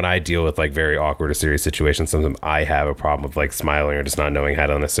 when I deal with like very awkward or serious situations, sometimes I have a problem with like smiling or just not knowing how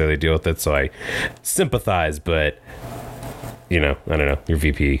to necessarily deal with it. So I sympathize, but I don't know, you're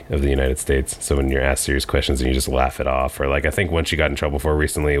VP of the United States. So when you're asked serious questions and you just laugh it off, or like, I think one she got in trouble for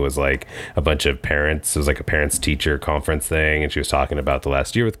recently was like a bunch of parents. It was like a parents teacher conference thing. And she was talking about the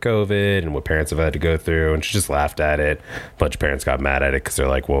last year with COVID and what parents have had to go through. And she just laughed at it. A bunch of parents got mad at it because they're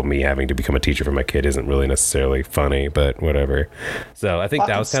like, well, me having to become a teacher for my kid isn't really necessarily funny, but whatever. So I think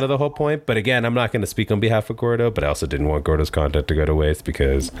that was kind of the whole point. But again, I'm not going to speak on behalf of Gordo, but I also didn't want Gordo's content to go to waste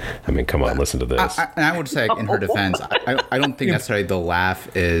because, I mean, come on, listen to this. I would say in her defense, I don't think necessarily the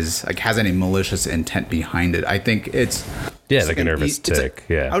laugh is like has any malicious intent behind it. I think it's like a nervous tick.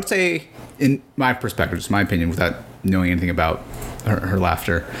 I would say, in my perspective, just my opinion, without knowing anything about her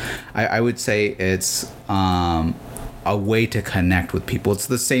laughter, I would say it's a way to connect with people. It's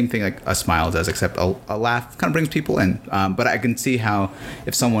the same thing like a smile does, except a laugh kind of brings people in. But I can see how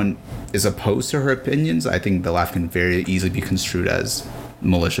if someone is opposed to her opinions, I think the laugh can very easily be construed as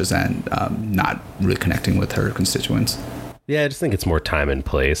malicious and not really connecting with her constituents. Yeah, I just think it's more time and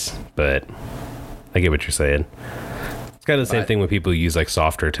place, but I get what you're saying. It's kind of the same thing when people use like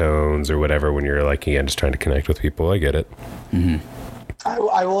softer tones or whatever when you're like, again, just trying to connect with people. I get it. Mm-hmm.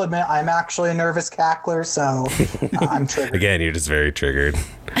 I will admit I'm actually a nervous cackler, so I'm triggered. Again, you're just very triggered.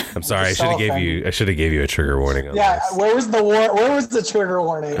 I'm sorry. I should have gave you a trigger warning on this. Where was the trigger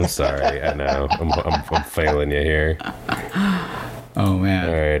warning? I'm sorry. I know. I'm failing you here. Oh man.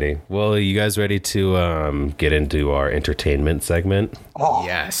 Alrighty. Well, are you guys ready to get into our entertainment segment? Oh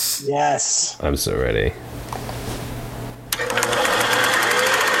yes. Yes. I'm so ready.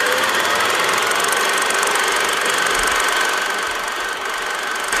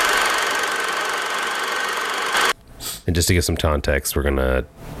 And just to give some context, we're gonna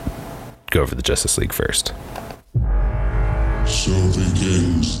go over the Justice League first. So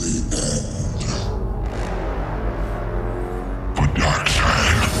begins the end.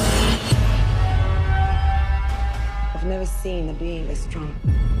 I've never seen a being as strong.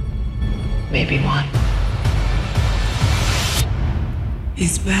 Maybe one.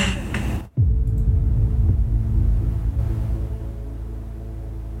 He's back.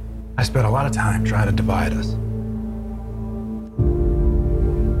 I spent a lot of time trying to divide us.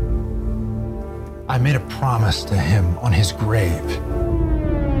 I made a promise to him on his grave.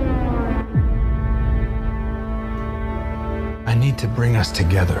 I need to bring us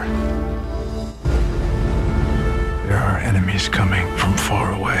together. There are enemies coming from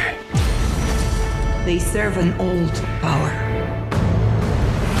far away. They serve an old power.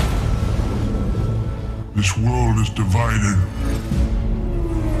 This world is divided.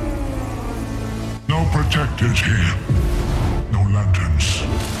 No protectors here. No lanterns.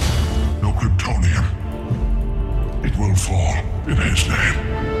 No Kryptonium. It will fall in his name.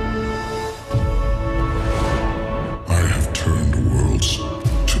 I have turned worlds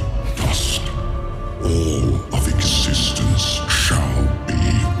to dust. All of existence shall be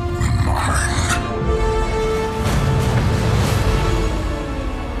mine.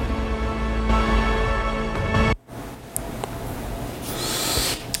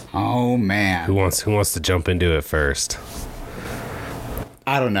 Oh man. Who wants to jump into it first?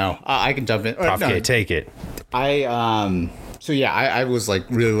 I don't know. I can jump in. Okay, take it. I was like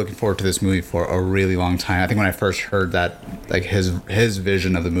really looking forward to this movie for a really long time. I think when I first heard that like his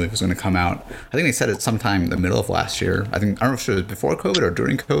vision of the movie was going to come out, I think they said it sometime in the middle of last year. I don't know if it was before COVID or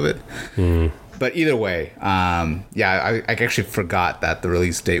during COVID. But either way, I actually forgot that the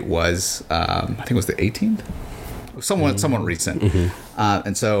release date was I think it was the 18th. Somewhat recent.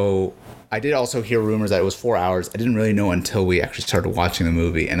 And so I did also hear rumors that it was 4 hours. I didn't really know until we actually started watching the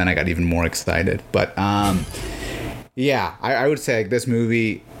movie, and then I got even more excited. But I would say like this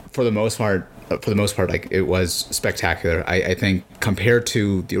movie, for the most part, like it was spectacular. I think compared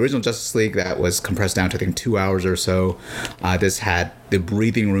to the original Justice League that was compressed down to I think 2 hours or so, this had the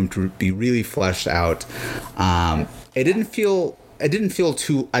breathing room to be really fleshed out. It didn't feel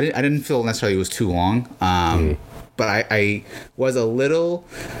too. I didn't feel necessarily it was too long. But I was a little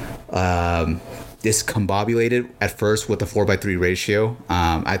discombobulated at first with the 4:3 ratio.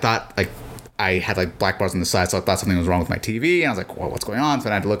 I thought like I had like black bars on the side, so I thought something was wrong with my TV, and I was like, well, what's going on? So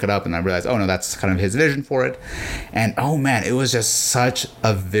then I had to look it up, and I realized, oh no, that's kind of his vision for it. And oh man, it was just such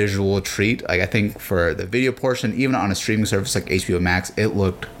a visual treat. Like I think for the video portion, even on a streaming service like HBO Max, it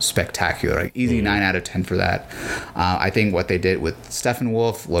looked spectacular. Like easy 9 out of 10 for that. I think what they did with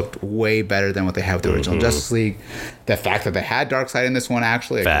Steppenwolf looked way better than what they had with the original Justice League. The fact that they had Darkseid in this one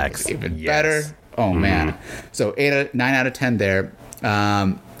actually was even better. Oh man. So 9 out of 10 there.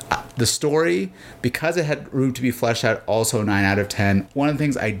 The story, because it had room to be fleshed out, also 9 out of 10. One of the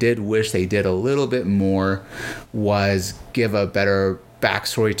things I did wish they did a little bit more was give a better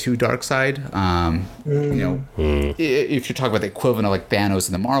backstory to Darkseid. If you're talking about the equivalent of like Thanos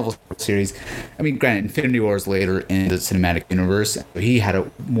in the Marvel series, I mean, granted, Infinity War is later in the cinematic universe. He had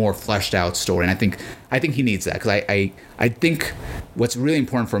a more fleshed out story, and I think he needs that because I think what's really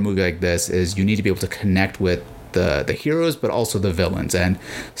important for a movie like this is you need to be able to connect with the heroes, but also the villains. And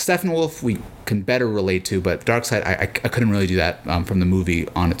Steppenwolf we can better relate to, but Darkseid I couldn't really do that from the movie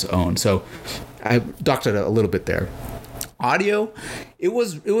on its own. So I docked it a little bit there. Audio, it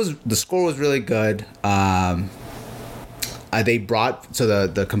was the score was really good. They brought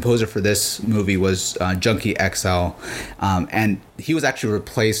the composer for this movie was Junkie XL, and he was actually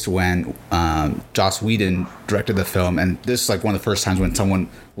replaced when Joss Whedon directed the film, and this is like one of the first times when someone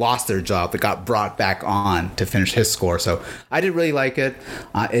lost their job that got brought back on to finish his score. So I did really like it.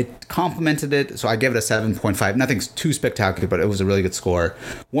 It complemented it, so I gave it a 7.5. Nothing's too spectacular, but it was a really good score.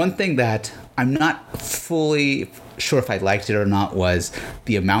 One thing that I'm not fully sure if I liked it or not was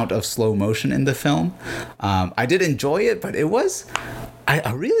the amount of slow motion in the film. I did enjoy it, but it was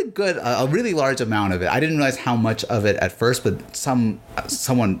a really large amount of it. I didn't realize how much of it at first, but someone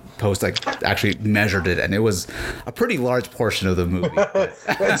actually measured it, and it was a pretty large portion of the movie.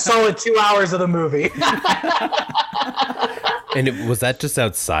 A solid 2 hours of the movie. And was that just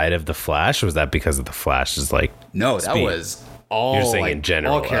outside of the Flash, or was that because of the Flash's like? No, speed? That was all. You're saying in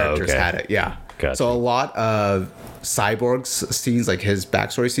general. All characters had it. Yeah. Gotcha. So a lot of Cyborg's scenes, like his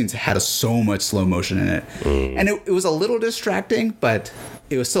backstory scenes, had so much slow motion in it, and it was a little distracting, but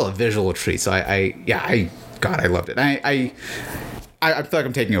it was still a visual treat. So I loved it. I feel like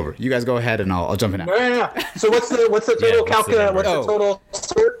I'm taking over. You guys go ahead, and I'll jump in. No. So what's the total calculate? What's the total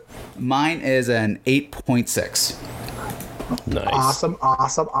score? Mine is an 8.6. Nice.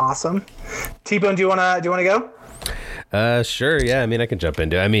 Awesome. T-Bone, do you wanna go? Sure. Yeah. I mean, I can jump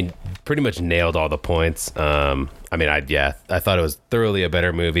into it. I mean, pretty much nailed all the points. I thought it was thoroughly a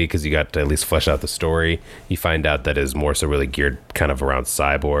better movie because you got to at least flesh out the story. You find out that it's more so really geared kind of around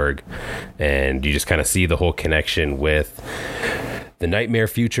Cyborg, and you just kind of see the whole connection with the nightmare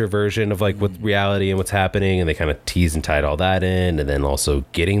future version of like what reality and what's happening, and they kind of tease and tied all that in, and then also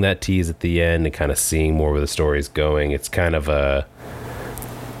getting that tease at the end and kind of seeing more where the story's going. It's kind of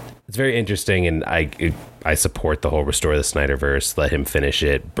it's very interesting, and I support the whole restore the Snyderverse, let him finish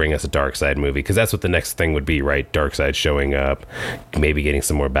it, bring us a Darkseid movie, because that's what the next thing would be, right? Darkseid showing up, maybe getting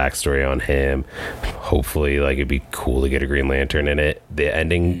some more backstory on him. Hopefully, like, it'd be cool to get a Green Lantern in it. the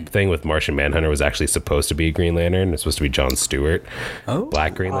ending thing with Martian Manhunter was actually supposed to be a Green Lantern. It's supposed to be Jon Stewart,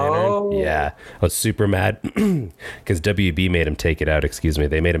 Black Green Lantern. Yeah, I was super mad because WB made him take it out. Excuse me,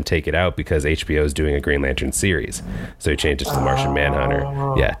 they made him take it out because HBO is doing a Green Lantern series, so he changed it to the Martian Manhunter.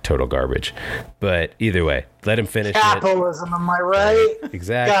 Yeah, total garbage. But either way, let him finish Capitalism, am I right?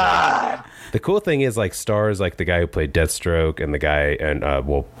 Exactly. God. The cool thing is, like, stars like the guy who played Deathstroke and the guy and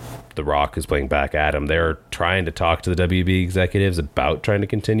The Rock who's playing Black Adam, they're trying to talk to the WB executives about trying to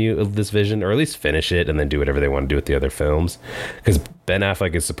continue this vision, or at least finish it and then do whatever they want to do with the other films. Because Ben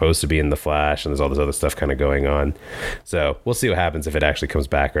Affleck is supposed to be in The Flash, and there's all this other stuff kind of going on. So we'll see what happens if it actually comes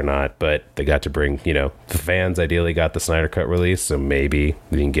back or not. But they got to bring, the fans ideally got the Snyder Cut release, so maybe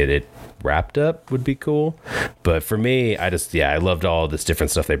we can get it wrapped up would be cool. But for me, I loved all this different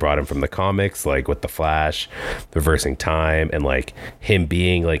stuff they brought in from the comics, like with the Flash reversing time, and like him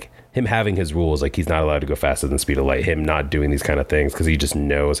being like him having his rules, like he's not allowed to go faster than the speed of light, him not doing these kind of things because he just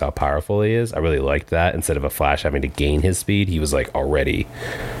knows how powerful he is. I really liked that. Instead of a Flash having to gain his speed, he was like already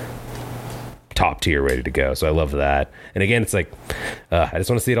top tier, ready to go. So I love that. And again, it's like I just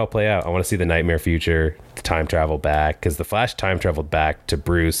want to see it all play out. I want to see the nightmare future, the time travel back, because the Flash time traveled back to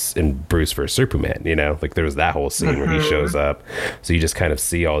Bruce and Bruce versus Superman. Like there was that whole scene where he shows up, so you just kind of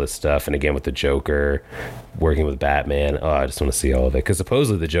see all this stuff. And again with the Joker working with Batman, I just want to see all of it, because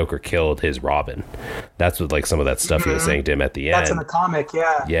supposedly the Joker killed his Robin. That's what like some of that stuff he was saying to him at the end. That's in the comic.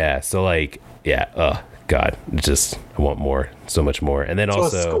 So like God, just I want more, so much more. And then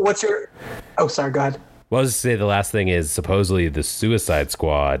what's your? Oh, sorry, go ahead. Well, I was just say the last thing is supposedly the Suicide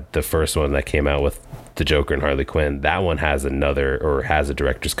Squad, the first one that came out with the Joker and Harley Quinn, that one has a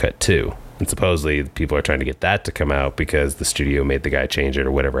director's cut too. And supposedly people are trying to get that to come out because the studio made the guy change it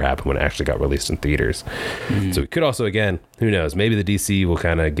or whatever happened when it actually got released in theaters. So we could also, again, who knows, maybe the DC will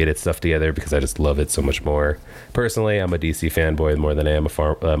kind of get its stuff together, because I just love it so much more. Personally, I'm a DC fanboy more than I am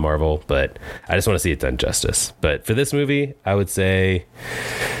a Marvel, but I just want to see it done justice. But for this movie, I would say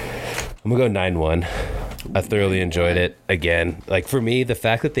I'm going to go 9-1. I thoroughly enjoyed it. Again, like for me, the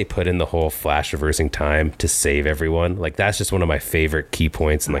fact that they put in the whole Flash reversing time to save everyone, like that's just one of my favorite key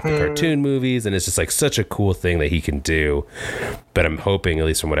points in like the cartoon movies, and it's just like such a cool thing that he can do. But I'm hoping, at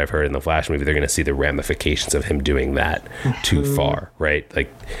least from what I've heard in the Flash movie, they're going to see the ramifications of him doing that too far, right?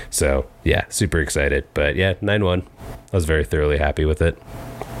 Like, so yeah, super excited. But yeah, 9-1. I was very thoroughly happy with it.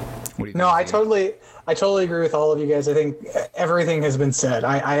 No, I totally agree with all of you guys. I think everything has been said.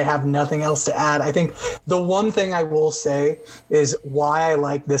 I have nothing else to add. I think the one thing I will say is why I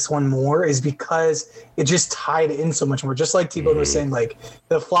like this one more is because it just tied in so much more. Just like T-Bone was saying, like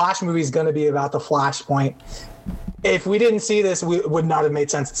the Flash movie is going to be about the Flashpoint. If we didn't see this, we would not have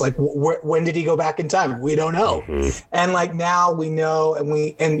made sense. It's like, when did he go back in time? We don't know. And like now we know,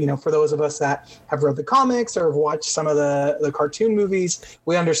 and for those of us that have read the comics or have watched some of the cartoon movies,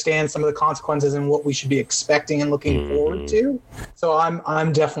 we understand some of the consequences and what we should be expecting and looking forward to. So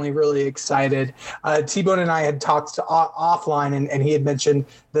I'm definitely really excited. T-Bone and I had talked offline, and he had mentioned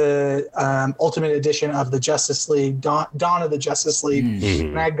the Ultimate Edition of the Justice League, Dawn of the Justice League,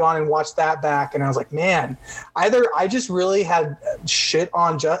 and I had gone and watched that back, and I was like, man, either I just really had shit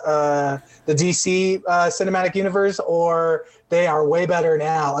on the DC cinematic universe, or they are way better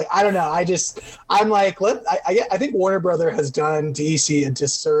now. Like, I don't know. I'm like, I think Warner Brother has done DC a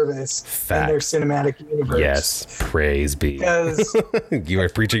disservice in their cinematic universe. Yes, praise be. Because you are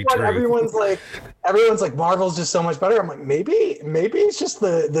preaching truth. Everyone's like, Marvel's just so much better. I'm like, maybe it's just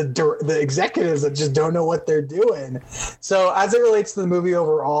the executives that just don't know what they're doing. So as it relates to the movie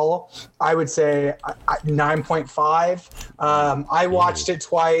overall, I would say 9.5. I watched it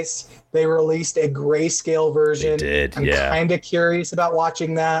twice. They released a grayscale version. They did, I'm kind of curious about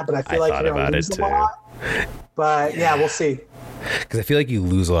watching that, but I feel like you're gonna lose a lot. But yeah, we'll see. Because I feel like you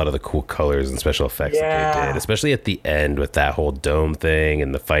lose a lot of the cool colors and special effects that they did, especially at the end with that whole dome thing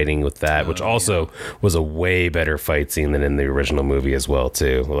and the fighting with that, which also was a way better fight scene than in the original movie as well,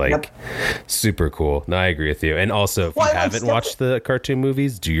 too. Like, super cool. No, I agree with you. And also, if you haven't watched the cartoon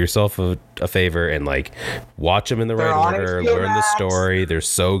movies, do yourself a favor and like watch them in the right order, learn the story. They're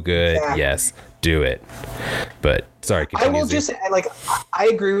so good. Yes, do it. But sorry, I will just say, like, I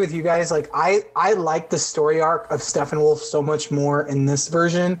agree with you guys. Like, I like the story arc of Steppenwolf so much more in this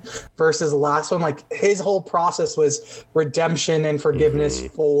version versus the last one. Like, his whole process was redemption and forgiveness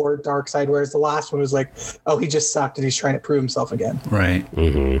for Darkseid, whereas the last one was like, oh, he just sucked and he's trying to prove himself again. Right.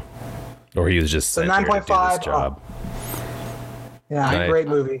 Or he was just so 9.5 job. Yeah, great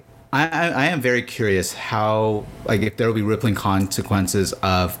movie. I am very curious how, like, if there will be rippling consequences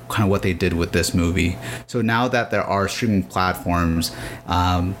of kind of what they did with this movie. So now that there are streaming platforms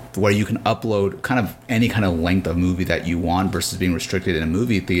where you can upload kind of any kind of length of movie that you want versus being restricted in a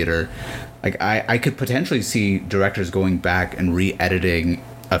movie theater, like I could potentially see directors going back and re-editing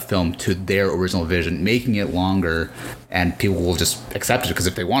a film to their original vision, making it longer, and people will just accept it because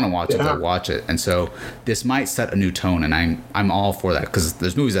if they want to watch it, they'll watch it. And so this might set a new tone, and I'm all for that because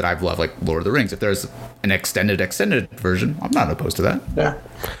there's movies that I've loved, like Lord of the Rings. If there's an extended version, I'm not opposed to that. Yeah.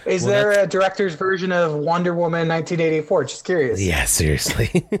 Is there a director's version of Wonder Woman 1984? Just curious. Yeah,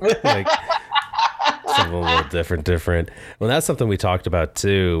 seriously. Like, something a little different. Well, that's something we talked about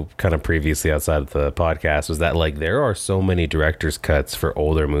too, kind of previously outside of the podcast, was that like there are so many director's cuts for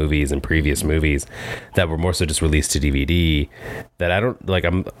older movies and previous movies that were more so just released to DVD that I don't like.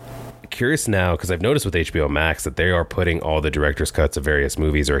 I'm curious now because I've noticed with HBO Max that they are putting all the director's cuts of various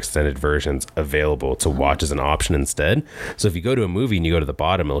movies or extended versions available to watch as an option instead. So if you go to a movie and you go to the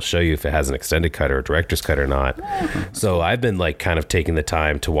bottom, it'll show you if it has an extended cut or a director's cut or not. So I've been like kind of taking the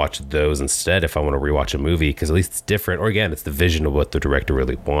time to watch those instead if I want to rewatch a movie, because at least it's different, or again, it's the vision of what the director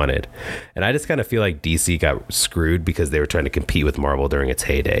really wanted. And I just kind of feel like DC got screwed because they were trying to compete with Marvel during its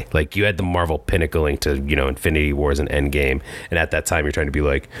heyday. Like you had the Marvel pinnacling to, you know, Infinity Wars and Endgame, and at that time you're trying to be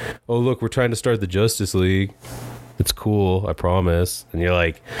like, oh look, we're trying to start the Justice League. It's cool, I promise. And you're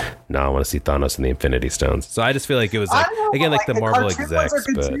like, no, I want to see Thanos and the Infinity Stones. So I just feel like it was like, again, like the Marvel execs.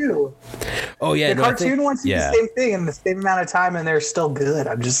 But oh yeah, the cartoon ones do the same thing in the same amount of time, and they're still good.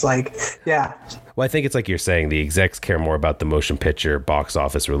 I'm just like, yeah. Well, I think it's like you're saying, the execs care more about the motion picture box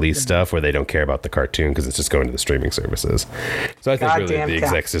office release stuff, where they don't care about the cartoon because it's just going to the streaming services. So I think really the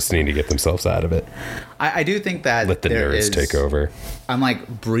execs just need to get themselves out of it. I do think that let the nerds take over. I'm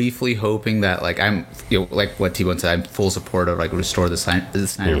like briefly hoping that like I'm, you know, like what T-Bone said, I'm full support of like restore the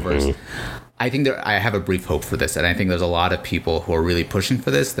Snyderverse. I think I have a brief hope for this, and I think there's a lot of people who are really pushing for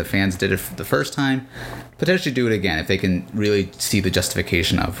this. The fans did it for the first time, potentially do it again if they can really see the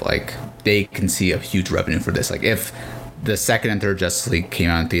justification of like they can see a huge revenue for this. Like if the second and third Justice League came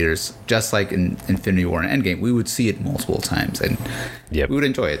out in theaters, just like in Infinity War and Endgame, we would see it multiple times and we would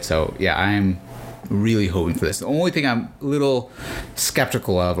enjoy it. So yeah, I'm really hoping for this. The only thing I'm a little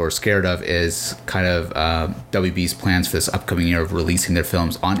skeptical of or scared of is kind of WB's plans for this upcoming year of releasing their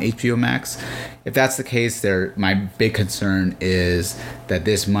films on HBO Max. If that's the case, my big concern is that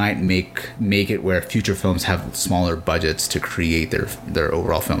this might make it where future films have smaller budgets to create their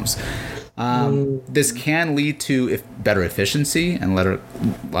overall films. This can lead to better efficiency and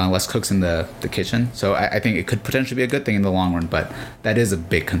less cooks in the kitchen. So I think it could potentially be a good thing in the long run, but that is a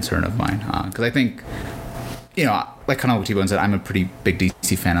big concern of mine. Because I think, you know, like kind of what T-Bone said, I'm a pretty big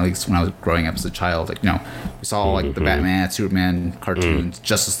DC fan, at least when I was growing up as a child. Like, you know, we saw like the Batman, Superman cartoons,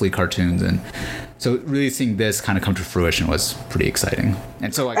 Justice League cartoons, and so really seeing this kind of come to fruition was pretty exciting.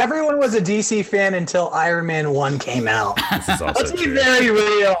 And so everyone was a DC fan until Iron Man 1 came out. This is also Let's be very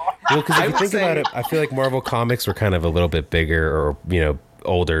real. Well, because if you think about it, I feel like Marvel Comics were kind of a little bit bigger, or, you know,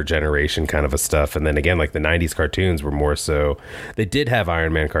 older generation kind of a stuff. And then again, like the 90s cartoons were more so, they did have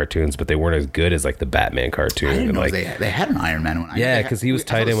Iron Man cartoons, but they weren't as good as like the Batman cartoon. I didn't and know like they had an Iron Man one. Yeah, because he was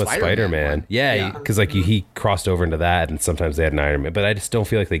tied in with Spider-Man. Yeah, because like he crossed over into that, and sometimes they had an Iron Man. But I just don't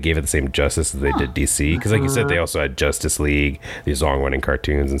feel like they gave it the same justice as they did DC. Because like you said, they also had Justice League, these long-running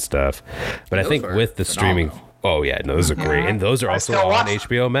cartoons and stuff. But I think with the streaming... Oh yeah, no, those are great, and those are also on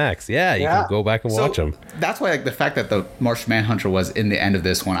HBO Max. Yeah, you can go back and watch them. That's why, like, the fact that the Martian Manhunter was in the end of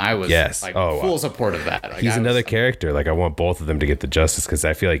this one, I was full support of that. Like, he's another character. Like, I want both of them to get the justice, because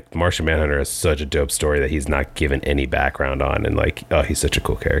I feel like Martian Manhunter is such a dope story that he's not given any background on, and like, oh, he's such a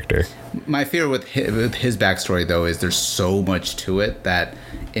cool character. My fear with his backstory though is there's so much to it that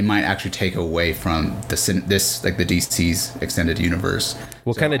it might actually take away from the DC's extended universe.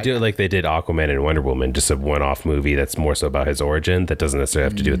 We'll kind of do it like they did Aquaman and Wonder Woman, just a one-off movie that's more so about his origin, that doesn't necessarily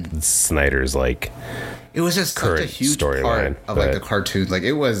have to do with Snyder's like. It was just such a huge part of like the cartoons. Like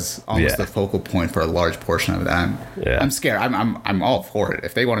it was almost the focal point for a large portion of it. I'm scared. I'm all for it.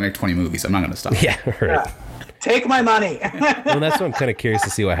 If they want to make 20 movies, I'm not going to stop. Yeah, right. Take my money. Well, that's what I'm kind of curious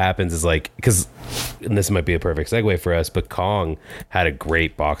to see what happens is like, because, and this might be a perfect segue for us, but Kong had a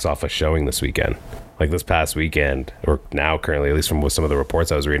great box office showing this weekend like this past weekend, or now currently, at least from some of the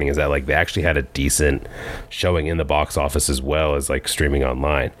reports I was reading, is that like they actually had a decent showing in the box office as well as like streaming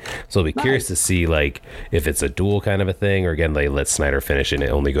online. So I'll be curious to see like if it's a dual kind of a thing, or again they let Snyder finish and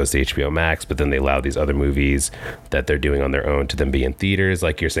it only goes to HBO Max, but then they allow these other movies that they're doing on their own to then be in theaters.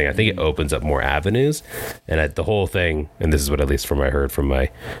 Like you're saying, I think it opens up more avenues, and the whole thing, and this is what at least from I heard from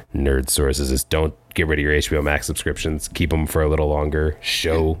my nerd sources, is don't get rid of your HBO Max subscriptions. Keep them for a little longer.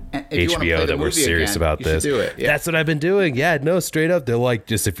 Show HBO that we're serious about this. That's what I've been doing. Yeah, no, straight up. They're like,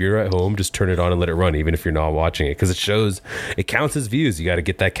 just if you're at home, just turn it on and let it run, even if you're not watching it, because it shows, it counts as views. You got to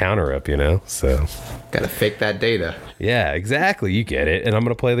get that counter up, you know? So, got to fake that data. Yeah, exactly. You get it. And I'm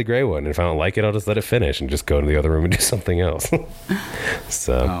going to play the gray one. And if I don't like it, I'll just let it finish and just go to the other room and do something else.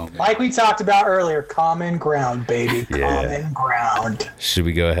 So, like we talked about earlier, common ground, baby. Common ground. Should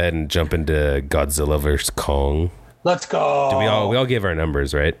we go ahead and jump into Godzilla vs. Kong? Let's go. We all gave our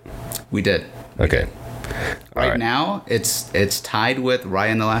numbers, right? We did. Okay. Right now, it's tied with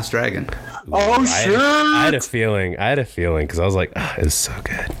Raya and the Last Dragon. Oh, shit! I had a feeling because I was like, it's so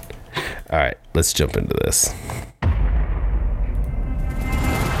good. All right, let's jump into this.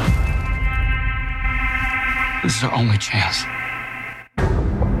 This is our only chance.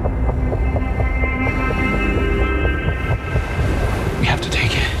 We have to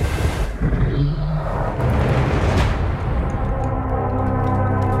take it.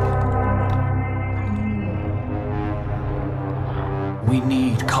 We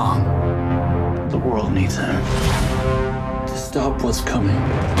need Kong. The world needs him to stop what's coming.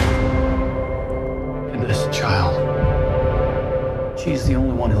 And this child, she's the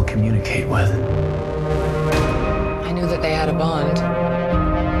only one he'll communicate with. I knew that they had a bond.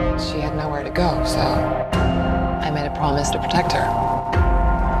 She had nowhere to go, so I made a promise to protect her.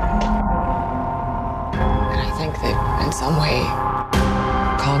 And I think that in some way,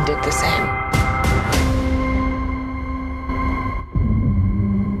 Kong did the same.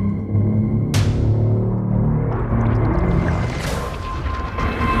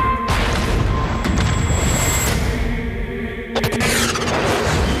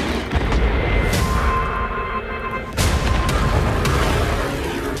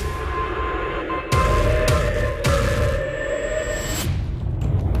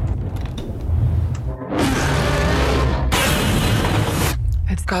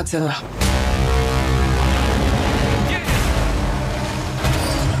 Godzilla.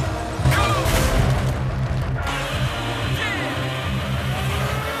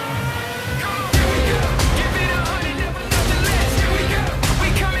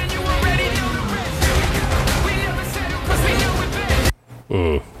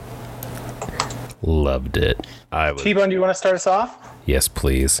 Loved it. T-Bone, do you want to start us off? Yes,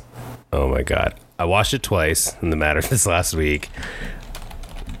 please. Oh my God. I watched it twice in the matter of this last week.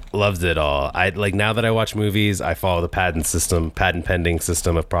 Loved it all. I like, now that I watch movies, I follow the patent pending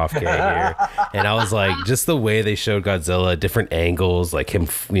system of Prof K here. And I was like, just the way they showed Godzilla, different angles, like him,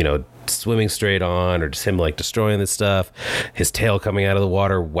 swimming straight on, or just him like destroying this stuff, his tail coming out of the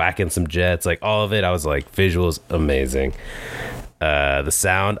water, whacking some jets, like all of it. I was like, visuals amazing. The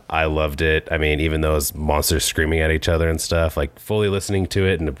sound, I loved it. I mean, even those monsters screaming at each other and stuff, like fully listening to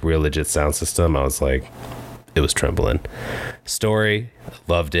it in a real legit sound system, I was like, it was trembling. Story,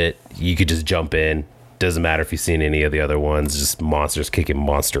 loved it. You could just jump in. Doesn't matter if you've seen any of the other ones. Just monsters kicking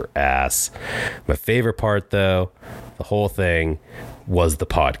monster ass. My favorite part, though, the whole thing, was the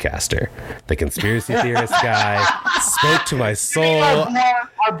podcaster. The conspiracy theorist guy spoke to my soul.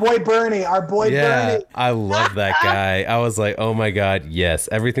 Our boy Bernie. Bernie. I love that guy. I was like, oh my God, yes.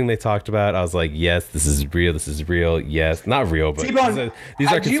 Everything they talked about, I was like, yes, this is real. Yes. Not real, but these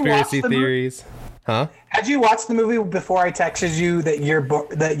are conspiracy theories. Huh? Had you watched the movie before I texted you that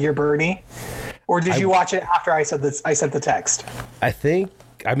you're Bernie, or did you watch it after I sent the text?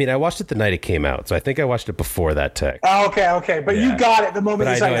 I watched it the night it came out, so I think I watched it before that text. Oh, okay. But you got it the moment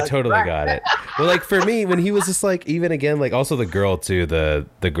you said it. I totally got it. Well, like for me, when he was just like, even again, like also the girl too, the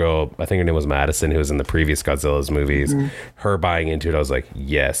girl, I think her name was Madison, who was in the previous Godzilla's movies, her buying into it, I was like,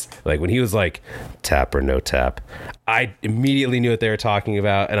 yes. Like when he was like, tap or no tap, I immediately knew what they were talking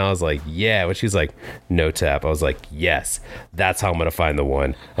about, and I was like, yeah. When she was like, no tap, I was like, yes, that's how I'm gonna find the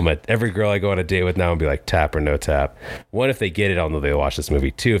one. Every girl I go on a date with now and be like, tap or no tap. One, if they get it, I'll know they watch this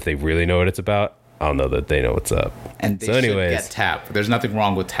movie. Two, if they really know what it's about, I'll know that they know what's up. And they should get tap. There's nothing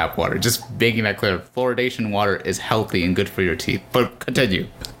wrong with tap water. Just making that clear. Fluoridation water is healthy and good for your teeth. But continue.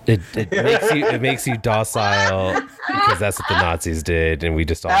 It makes you docile because that's what the Nazis did, and we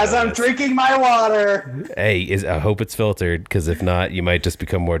just all As know I'm this. drinking my water. Hey, I hope it's filtered, because if not, you might just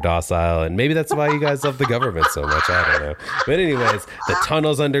become more docile, and maybe that's why you guys love the government so much. I don't know. But anyways, the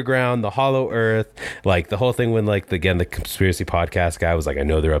tunnels underground, the hollow earth, like the whole thing when the conspiracy podcast guy was like, I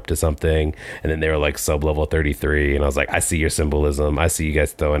know they're up to something, and then they were like sub-level 33, and I was like, I see your symbolism. I see you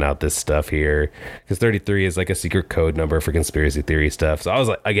guys throwing out this stuff here, because 33 is like a secret code number for conspiracy theory stuff. So I was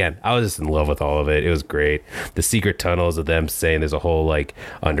like, again, I was just in love with all of it. It was great. The secret tunnels of them saying there's a whole like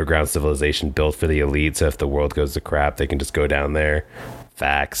underground civilization built for the elite, so if the world goes to crap, they can just go down there.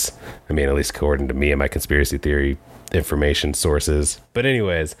 Facts. I mean, at least according to me and my conspiracy theory information sources. But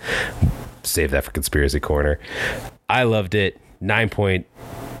anyways, save that for Conspiracy Corner. I loved it.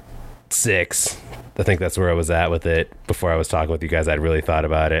 9.6. I think that's where I was at with it. Before I was talking with you guys, I'd really thought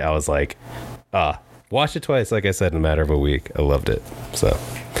about it. I was like, watched it twice, like I said, in a matter of a week. I loved it. So,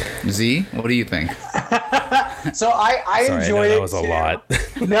 Z, what do you think? So I sorry, enjoyed it. That was a lot.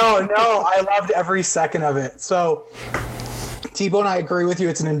 No, I loved every second of it. So T-Bone, I agree with you.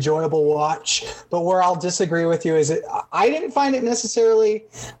 It's an enjoyable watch. But where I'll disagree with you is I didn't find it necessarily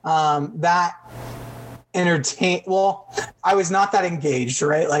that well, I was not that engaged,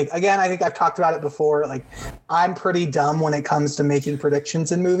 right? Like, again, I think I've talked about it before. Like, I'm pretty dumb when it comes to making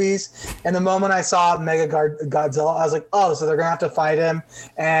predictions in movies. And the moment I saw Mega Godzilla, I was like, oh, so they're going to have to fight him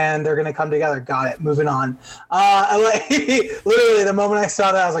and they're going to come together. Got it. Moving on. Literally, the moment I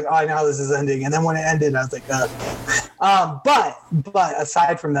saw that, I was like, oh, I know how this is ending. And then when it ended, I was like, but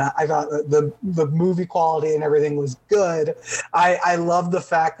aside from that, I thought the movie quality and everything was good. I love the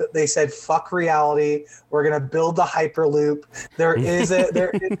fact that they said, fuck reality. We're going to build the Hyperloop. There is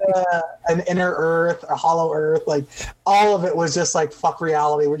an inner Earth, a hollow Earth. Like, all of it was just like, fuck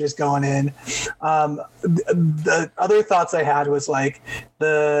reality. We're just going in. The other thoughts I had was like,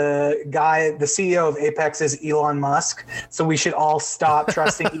 the CEO of Apex is Elon Musk. So we should all stop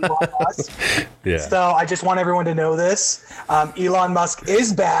trusting Elon Musk. Yeah. So I just want everyone to know this. Elon Musk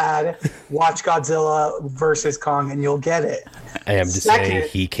is bad. Watch Godzilla versus Kong and you'll get it. I am just saying,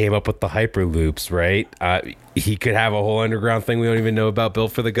 he came up with the Hyperloops, right? He could have a whole underground thing we don't even know about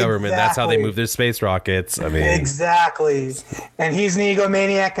built for the government. Exactly. That's how they move their space rockets. I mean, exactly. And he's an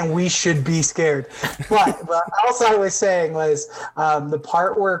egomaniac, and we should be scared. But also, I was saying was the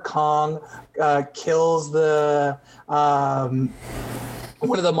part where Kong kills the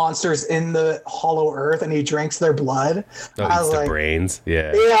one of the monsters in the hollow earth and he drinks their blood. I was like, brains.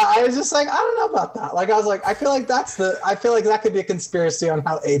 Yeah. Yeah. I was just like, I don't know about that. Like, I was like, I feel like that could be a conspiracy on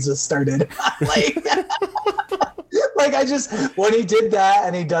how AIDS was started. When he did that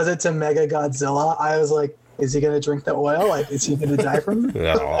and he does it to Mega Godzilla, I was like, is he going to drink the oil? Like, is he going to die from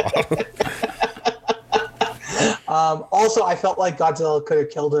it? Also, I felt like Godzilla could have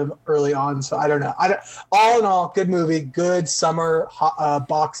killed him early on, so I don't know. All in all, good movie, good summer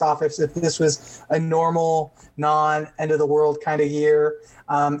box office. If this was a normal, non-end of the world kind of year,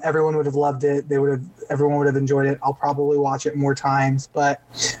 everyone would have loved it. Everyone would have enjoyed it. I'll probably watch it more times, but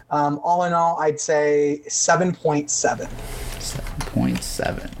all in all, I'd say 7.7.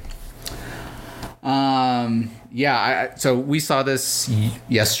 7.7. So we saw this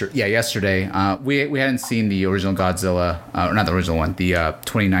yesterday. We hadn't seen the original Godzilla, or not the original one, the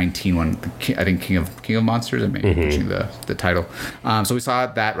 2019 one. I think King of Monsters. I may be pushing the title. So we saw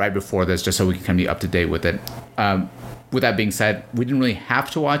that right before this, just so we can kind of be up to date with it. With that being said, we didn't really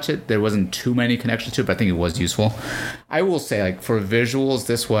have to watch it. There wasn't too many connections to it, but I think it was useful. I will say, like, for visuals,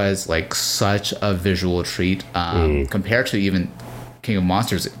 this was like such a visual treat compared to even King of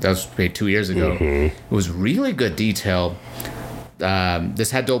Monsters that was made 2 years ago. It was really good detail.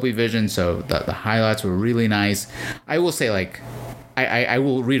 This had Dolby Vision, so the highlights were really nice. I will say, like, I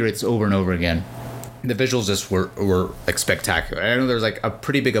will reiterate this over and over again. The visuals just were like spectacular. I know there's like a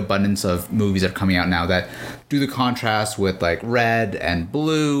pretty big abundance of movies that are coming out now that do the contrast with like red and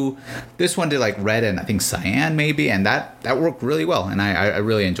blue. This one did like red and I think cyan maybe, and that worked really well, and I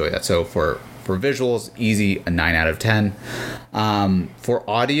really enjoyed that. So for visuals, easy, a 9 out of 10. For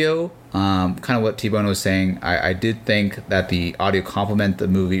audio, kind of what T-Bone was saying, I did think that the audio complemented the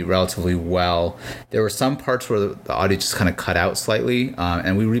movie relatively well. There were some parts where the audio just kind of cut out slightly,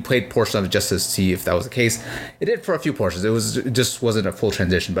 and we replayed portions of it just to see if that was the case. It did for a few portions. It just wasn't a full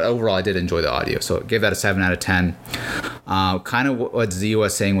transition, but overall I did enjoy the audio, so I gave that a 7 out of 10. Kind of what Z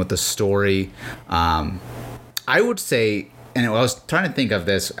was saying with the story, I would say and I was trying to think of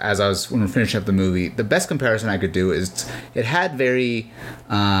this when we were finishing up the movie. The best comparison I could do is it had very,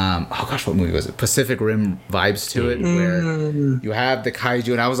 what movie was it? Pacific Rim vibes to it, where you have the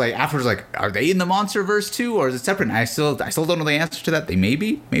kaiju, and I was like, afterwards, like, are they in the MonsterVerse too, or is it separate? And I still don't know the answer to that. They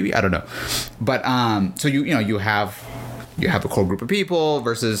maybe I don't know, but so you have a core group of people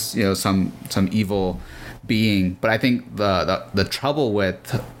versus some evil being. But I think the trouble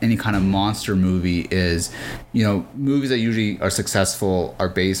with any kind of monster movie is, movies that usually are successful are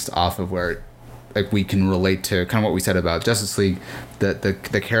based off of where, like, we can relate to kind of what we said about Justice League,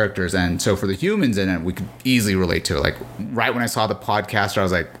 the characters. And so for the humans in it, we could easily relate to it. Like, right when I saw the podcaster, I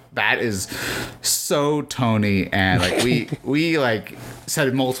was like, that is so Tony. And like we like said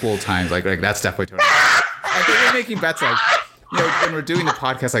it multiple times, like that's definitely Tony. I think we're making bets like, when we're doing the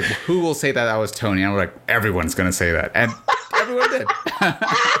podcast, like, who will say that was Tony? And we're like, everyone's going to say that. And everyone did.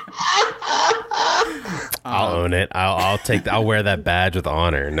 I'll own it. I'll wear that badge with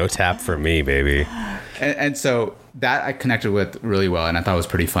honor. No tap for me, baby. And so that I connected with really well, and I thought it was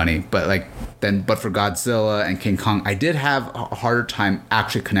pretty funny. But for Godzilla and King Kong, I did have a harder time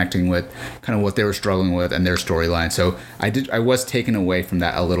actually connecting with kind of what they were struggling with and their storyline. So I was taken away from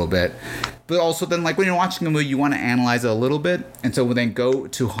that a little bit. But also then, like, when you're watching a movie, you want to analyze it a little bit. And so when they go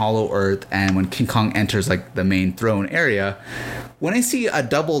to Hollow Earth and when King Kong enters, like, the main throne area, when I see a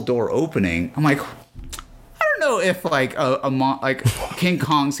double door opening, I'm like, I don't know if like like King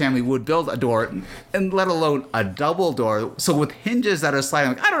Kong's family would build a door, and let alone a double door. So with hinges that are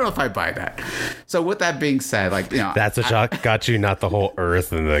sliding, like, I don't know if I buy that. So with that being said, like, that's what got you, not the whole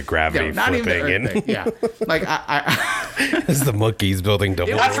Earth and the gravity not flipping. Even the Earth thing. Yeah, like it's the monkeys building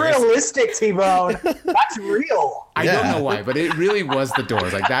double doors. That's realistic, T-Bone. That's real. I don't know why, but it really was the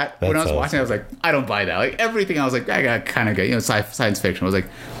doors like that. When I was watching, I was like, I don't buy that. Like everything, I was like, I got kind of get science fiction. I was like,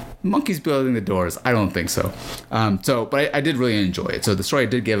 monkeys building the doors, I don't think so. But I did really enjoy it. So the story I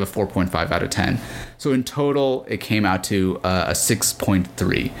did give a 4.5 out of 10. So in total, it came out to a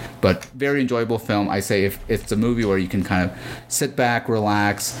 6.3. But very enjoyable film. I say if it's a movie where you can kind of sit back,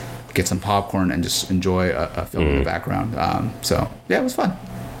 relax, get some popcorn, and just enjoy a film in the background. So yeah, it was fun.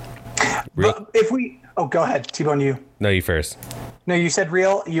 Go ahead, T-Bone, you. No, you first. No, you said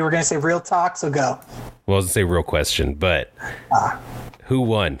real. You were going to say real talk, so go. Well, I was going to say real question, but who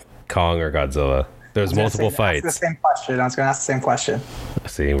won, Kong or Godzilla? There's multiple fights. I was going to ask the same question.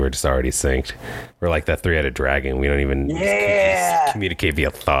 See, we're just already synced. We're like that three-headed dragon. We don't even communicate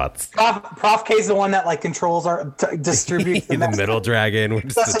via thoughts. Prof K is the one that like controls distributes the middle dragon. We're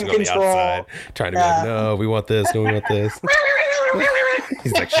just sitting on the outside, trying to be like, no, we want this. No, we want this.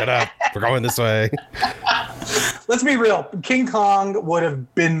 He's like, shut up. We're going this way. Let's be real. King Kong would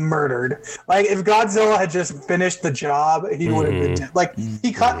have been murdered. Like, if Godzilla had just finished the job, he would have been dead. Like,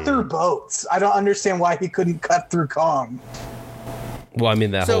 he cut through boats. I don't understand why he couldn't cut through Kong. Well, I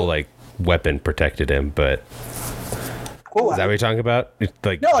mean, that whole, like, weapon protected him, but... Is that what you're talking about?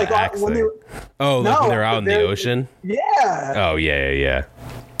 Like, no, like, when they were... when they're out in the ocean? Yeah. Oh, yeah.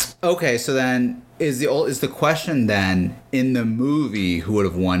 Okay, so then... Is the question then in the movie who would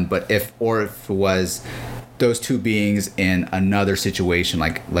have won? But if it was those two beings in another situation,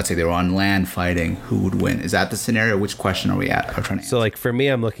 like let's say they were on land fighting, who would win? Is that the scenario? Which question are we trying to answer? So like for me,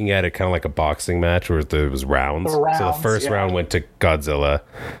 I'm looking at it kind of like a boxing match where there was rounds. So the first round went to Godzilla.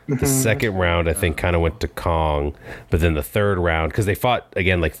 The second round, I think, kind of went to Kong. But then the third round, because they fought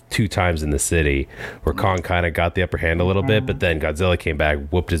again like 2 times in the city, where Kong kind of got the upper hand a little bit, but then Godzilla came back,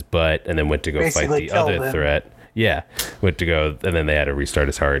 whooped his butt, and then went to go fight the other threat. Yeah, went to go, and then they had to restart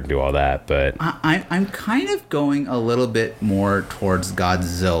his heart and do all that. But I'm kind of going a little bit more towards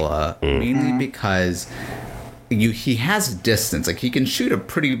Godzilla, mainly because he has distance. Like, he can shoot a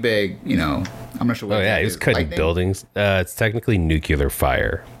pretty big, I'm not sure what he was cutting buildings. It's technically nuclear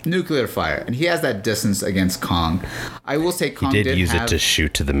fire. Nuclear fire. And he has that distance against Kong. I will say Kong did use it to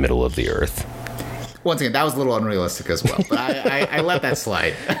shoot to the middle of the earth. Once again, that was a little unrealistic as well, but I let that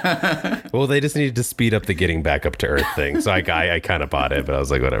slide. Well, they just needed to speed up the getting back up to Earth thing, so I kind of bought it, but I was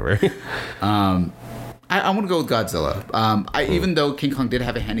like, whatever. I want to go with Godzilla. Even though King Kong did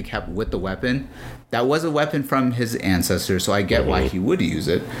have a handicap with the weapon, that was a weapon from his ancestors, so I get why he would use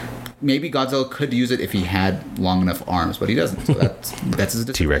it. Maybe Godzilla could use it if he had long enough arms, but he doesn't, so that's his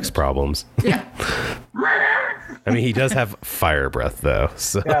T-Rex problems. Yeah. I mean, he does have fire breath, though,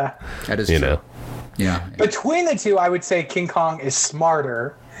 so, yeah. That is true. Yeah. Between the two, I would say King Kong is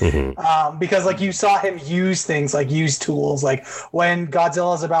smarter because, like, you saw him use things, like use tools. Like when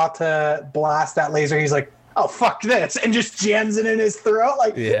Godzilla's about to blast that laser, he's like, "Oh, fuck this," and just jams it in his throat.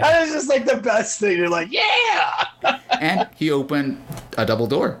 Like that is just like the best thing. You're like, yeah. And he opened a double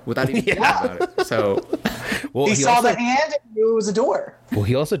door without even thinking about it. So Well, he saw the hand and knew it was a door. Well,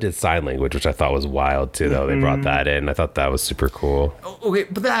 he also did sign language, which I thought was wild too, though. They brought that in. I thought that was super cool. Okay,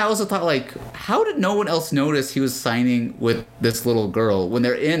 but then I also thought, like, how did no one else notice he was signing with this little girl when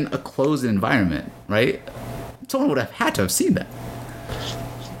they're in a closed environment, right? Someone would have had to have seen that.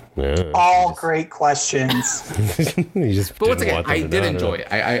 Yeah, all great questions. You just but once again, I did enjoy it.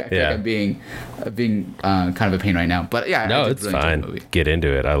 I feel like I'm being kind of a pain right now. But yeah, no, I did it's really enjoy the fine. movie. Get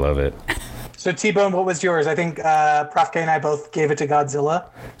into it. I love it. So T-Bone, what was yours? I think Prof K and I both gave it to Godzilla.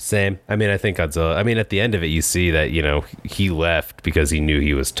 Same. I mean, I think Godzilla. I mean, at the end of it, you see that, you know, he left because he knew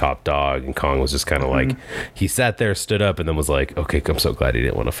he was top dog, and Kong was just kind of like, he sat there, stood up, and then was like, okay, I'm so glad he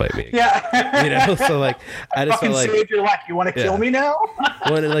didn't want to fight me again. Yeah. You know, so like, I just felt like, saved your life. You want to kill me now?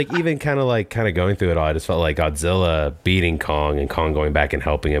 well, and like even kind of going through it all, I just felt like Godzilla beating Kong and Kong going back and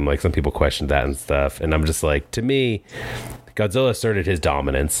helping him. Like, some people questioned that and stuff, and I'm just like, to me, Godzilla asserted his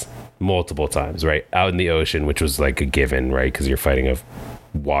dominance multiple times, right? Out in the ocean, which was like a given, right? Because you're fighting a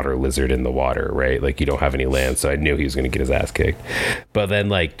water lizard in the water, right? Like, you don't have any land, so I knew he was going to get his ass kicked. But then,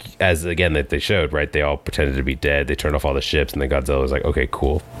 like, as again that they showed, right? They all pretended to be dead. They turned off all the ships, and then Godzilla was like, okay,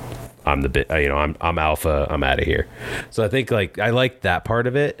 cool. I'm the bit, you know, I'm alpha. I'm out of here. So I think, like, I liked that part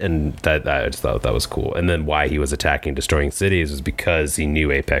of it, and that I just thought that was cool. And then why he was attacking, destroying cities, was because he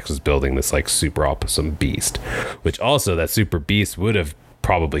knew Apex was building this like super awesome beast, which also that super beast would have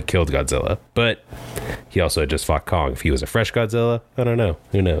probably killed Godzilla, but he also had just fought Kong. If he was a fresh Godzilla, I don't know.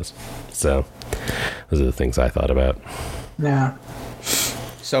 Who knows? So those are the things I thought about. Yeah.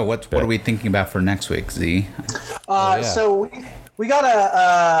 So what are we thinking about for next week, Z? So we got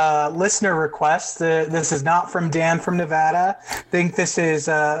a listener request. This is not from Dan from Nevada. I think this is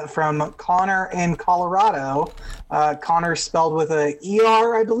from Connor in Colorado. Connor spelled with a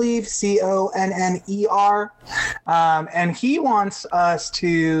E-R, I believe, C-O-N-N-E-R. And he wants us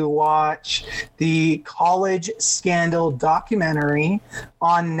to watch the College Scandal documentary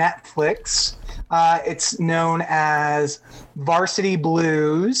on Netflix. It's known as Varsity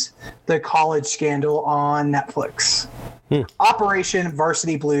Blues, the College Scandal on Netflix. Operation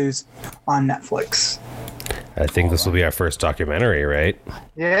Varsity Blues on Netflix. I think this will be our first documentary, right?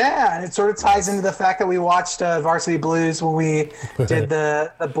 Yeah, and it sort of ties into the fact that we watched Varsity Blues when we did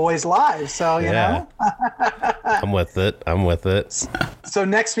the Boys Live. So, you know. I'm with it. So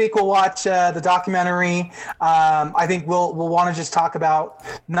next week we'll watch the documentary. I think we'll want to just talk about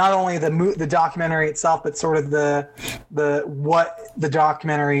not only the documentary itself, but sort of the what the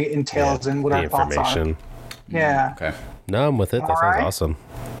documentary entails and what our thoughts are. Yeah. Okay. No, I'm with it. That sounds awesome.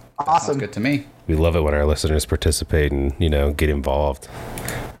 Awesome. Sounds good to me. We love it when our listeners participate and, you know, get involved.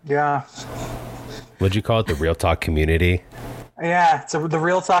 Yeah. What'd you call it? The Real Talk community? Yeah, it's the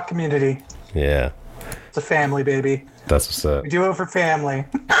Real Talk community. Yeah. It's a family, baby. That's what's up. We do it for family.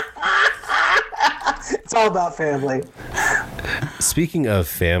 It's all about family. Speaking of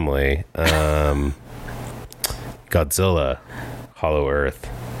family, Godzilla, Hollow Earth.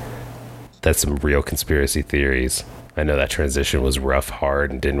 That's some real conspiracy theories. I know that transition was rough, hard,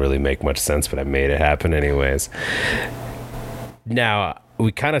 and didn't really make much sense, but I made it happen anyways. Now,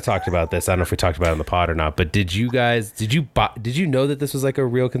 we kind of talked about this. I don't know if we talked about it on the pod or not, but did you know that this was like a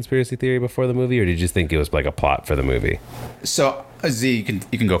real conspiracy theory before the movie, or did you just think it was like a plot for the movie? So, Z,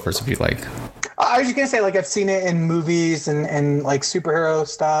 you can go first if you like. I was just gonna say, like, I've seen it in movies and like superhero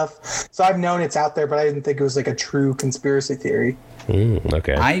stuff, so I've known it's out there, but I didn't think it was like a true conspiracy theory.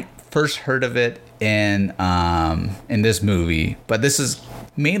 Okay. I first heard of it in this movie, but this is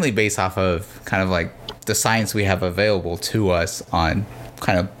mainly based off of kind of like the science we have available to us on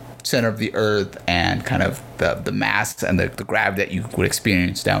kind of center of the earth and kind of the mass and the gravity that you would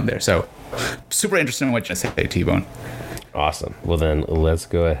experience down there. So super interesting in what you say, T-Bone. Awesome. Well, then let's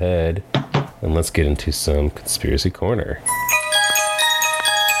go ahead and let's get into some Conspiracy Corner.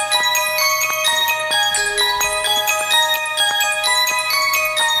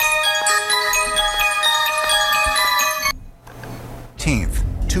 th,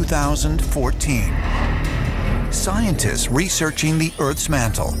 2014. Scientists researching the Earth's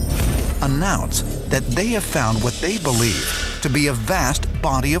mantle announce that they have found what they believe to be a vast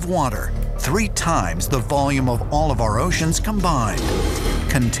body of water, 3 times the volume of all of our oceans combined,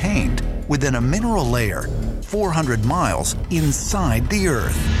 contained within a mineral layer 400 miles inside the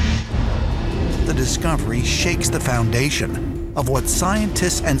Earth. The discovery shakes the foundation of what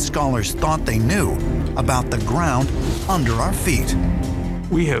scientists and scholars thought they knew about the ground under our feet.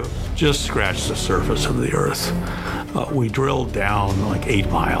 We have just scratched the surface of the Earth. We drilled down like 8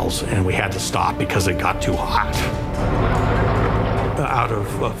 miles and we had to stop because it got too hot. Out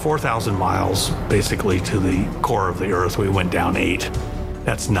of 4,000 miles, basically to the core of the Earth, we went down 8.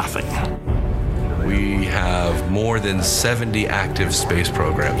 That's nothing. We have more than 70 active space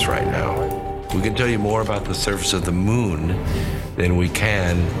programs right now. We can tell you more about the surface of the moon than we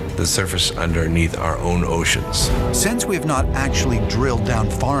can the surface underneath our own oceans. Since we have not actually drilled down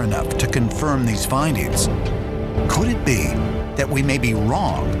far enough to confirm these findings, could it be that we may be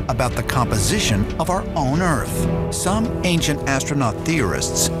wrong about the composition of our own Earth? Some ancient astronaut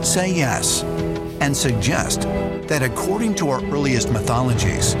theorists say yes, and suggest that according to our earliest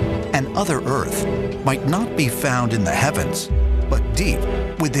mythologies, an other Earth might not be found in the heavens, but deep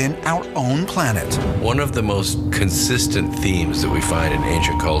within our own planet. One of the most consistent themes that we find in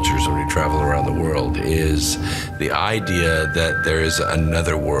ancient cultures when we travel around the world is the idea that there is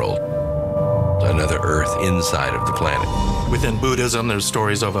another world, another Earth inside of the planet. Within Buddhism, there's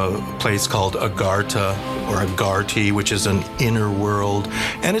stories of a place called Agartha or Agarthi, which is an inner world,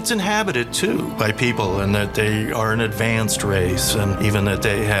 and it's inhabited too by people, and that they are an advanced race, and even that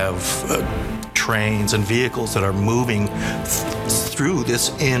they have trains and vehicles that are moving through this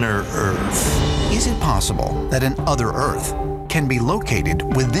inner Earth. Is it possible that an other Earth can be located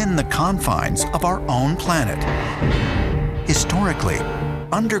within the confines of our own planet? Historically,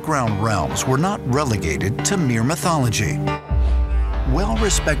 underground realms were not relegated to mere mythology.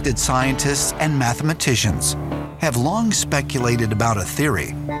 Well-respected scientists and mathematicians have long speculated about a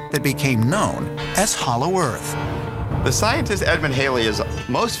theory that became known as Hollow Earth. The scientist Edmund Halley is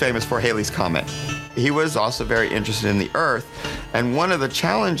most famous for Halley's Comet. He was also very interested in the Earth, and one of the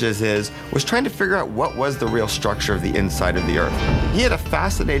challenges was trying to figure out what was the real structure of the inside of the Earth. He had a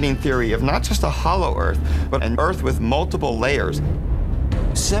fascinating theory of not just a hollow Earth, but an Earth with multiple layers.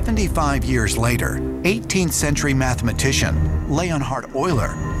 75 years later, 18th century mathematician Leonhard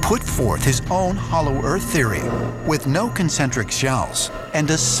Euler put forth his own hollow Earth theory with no concentric shells and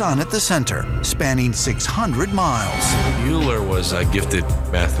a sun at the center spanning 600 miles. Euler was a gifted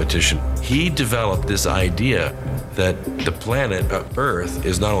mathematician. He developed this idea that the planet Earth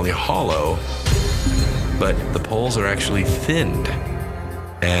is not only hollow, but the poles are actually thinned.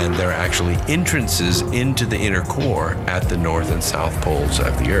 And there are actually entrances into the inner core at the north and south poles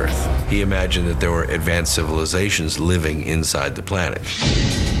of the Earth. He imagined that there were advanced civilizations living inside the planet.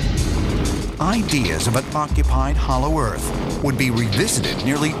 Ideas of an occupied hollow Earth would be revisited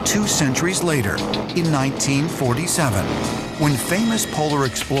nearly 2 centuries later in 1947, when famous polar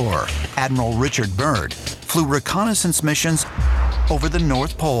explorer Admiral Richard Byrd flew reconnaissance missions over the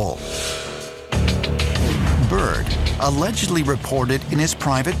North Pole. Byrd allegedly reported in his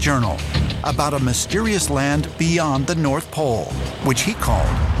private journal about a mysterious land beyond the North Pole, which he called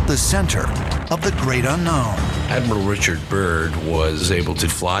the center of the great unknown. Admiral Richard Byrd was able to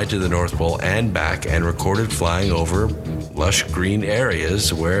fly to the North Pole and back and recorded flying over lush green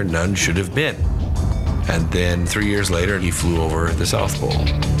areas where none should have been. And then 3 years later, he flew over the South Pole.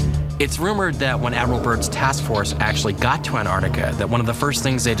 It's rumored that when Admiral Byrd's task force actually got to Antarctica, that one of the first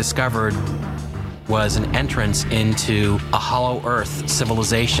things they discovered was an entrance into a hollow Earth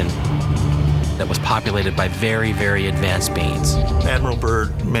civilization that was populated by very, very advanced beings. Admiral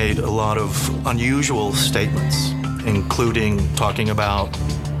Byrd made a lot of unusual statements, including talking about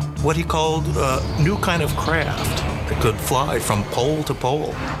what he called a new kind of craft that could fly from pole to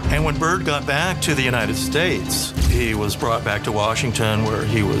pole. And when Byrd got back to the United States, he was brought back to Washington, where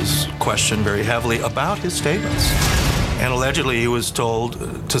he was questioned very heavily about his statements. And allegedly, he was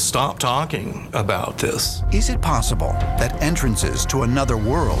told to stop talking about this. Is it possible that entrances to another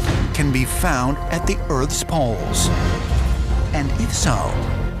world can be found at the Earth's poles? And if so,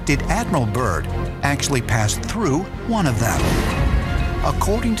 did Admiral Byrd actually pass through one of them?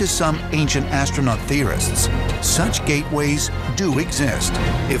 According to some ancient astronaut theorists, such gateways do exist.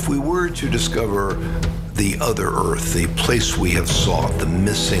 If we were to discover the other Earth, the place we have sought, the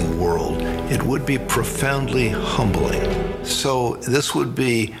missing world, it would be profoundly humbling. So this would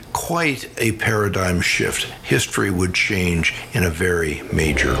be quite a paradigm shift. History would change in a very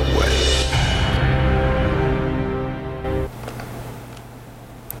major way.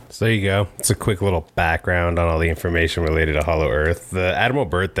 So there you go. It's a quick little background on all the information related to Hollow Earth. The Admiral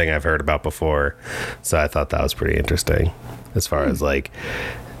Byrd thing I've heard about before, so I thought that was pretty interesting. As far as like,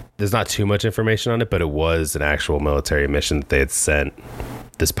 there's not too much information on it, but it was an actual military mission that they had sent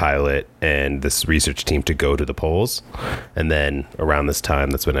this pilot and this research team to go to the poles. And then around this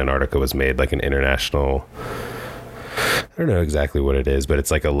time, that's when Antarctica was made like an international, I don't know exactly what it is, but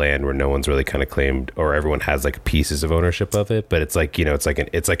it's like a land where no one's really kind of claimed, or everyone has like pieces of ownership of it, but it's like, you know, it's like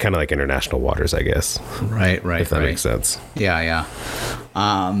kind of like international waters, I guess. Right. If that makes sense. Yeah.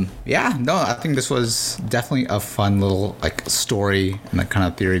 No, I think this was definitely a fun little like story and the kind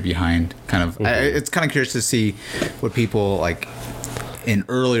of theory behind it's kind of curious to see what people like in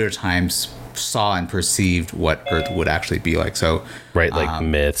earlier times saw and perceived what Earth would actually be like. So right, like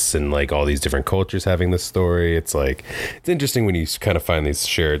myths and like all these different cultures having this story. It's like, it's interesting when you kind of find these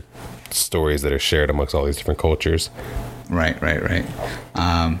shared stories that are shared amongst all these different cultures. Right.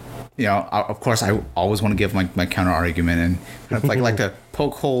 You know, of course, I always want to give my counter argument and kind of like to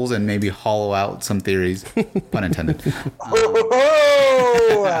poke holes and maybe hollow out some theories, pun intended. You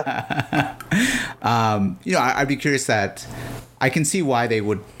know, I'd be curious that I can see why they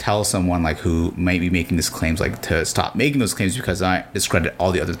would tell someone like who might be making these claims like to stop making those claims, because I discredit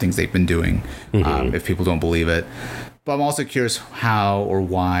all the other things they've been doing if people don't believe it. But I'm also curious how or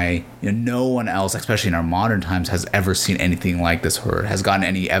why, you know, no one else, especially in our modern times, has ever seen anything like this or has gotten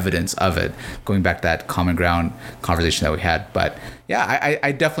any evidence of it, going back to that common ground conversation that we had. But yeah,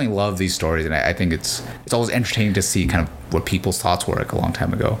 I definitely love these stories, and I think it's always entertaining to see kind of what people's thoughts were like a long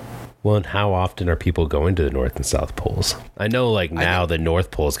time ago. Well, and how often are people going to the North and South Poles? I know, like, now the North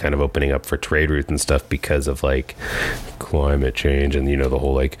Pole is kind of opening up for trade routes and stuff because of, like, climate change and, you know, the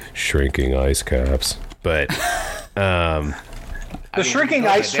whole, like, shrinking ice caps. But the shrinking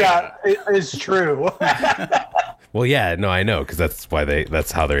ice cap is true. Well, yeah, no, I know, because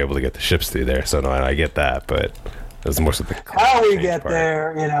that's how they're able to get the ships through there. So, no, I get that, but it's more so the how we get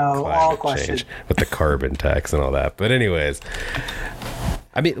there, you know, all questions. With the carbon tax and all that. But anyways,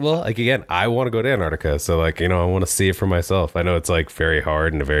 I mean, well, like, again, I want to go to Antarctica, so, like, you know, I want to see it for myself. I know it's, like, very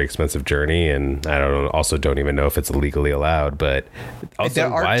hard and a very expensive journey, and I don't even know if it's legally allowed, but also,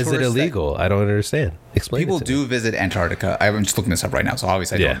 why is it illegal? I don't understand. Explain. People do visit Antarctica. I'm just looking this up right now, so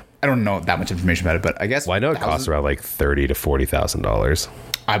obviously I don't know that much information about it, but I guess... Well, I know it costs around, like, $30,000 to $40,000.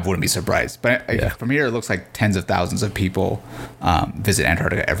 I wouldn't be surprised. But from here, it looks like tens of thousands of people visit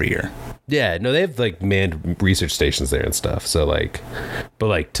Antarctica every year. Yeah, no, they have like manned research stations there and stuff. So like, but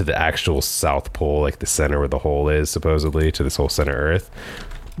like to the actual South Pole, like the center where the hole is supposedly, to this whole center Earth.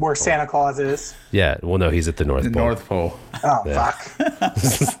 Where Santa Claus is. Yeah, well, no, he's at the North Pole. North Pole. Oh, fuck.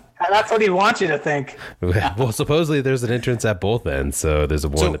 That's what he wants you to think. Well, supposedly there's an entrance at both ends. So there's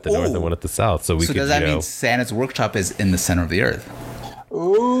one at the north and one at the south. So does that mean Santa's workshop is in the center of the Earth?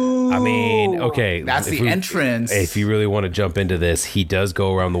 Ooh. I mean, okay. That's the entrance. If you really want to jump into this, he does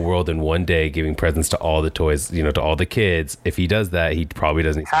go around the world in one day giving presents to all the toys, you know, to all the kids. If he does that, he probably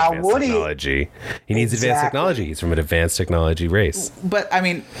doesn't need advanced technology. He needs advanced technology. He's from an advanced technology race. But, I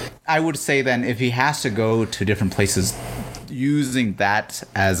mean, I would say then if he has to go to different places using that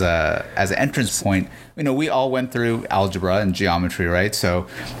as an entrance point, you know, we all went through algebra and geometry, right? So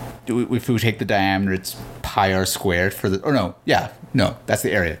if we take the diameter, it's pi r squared for the, that's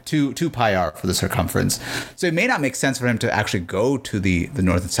the area, 2 pi r for the circumference. So it may not make sense for him to actually go to the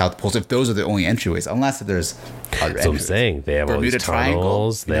North and South Poles if those are the only entryways, unless there's other That's what I'm saying. They have Bermuda all these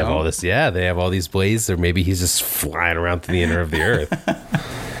tunnels. They have all this. Yeah, they have all these blazes, or maybe he's just flying around to the inner of the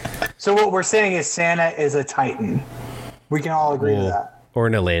Earth. So what we're saying is Santa is a Titan. We can all agree to that. Or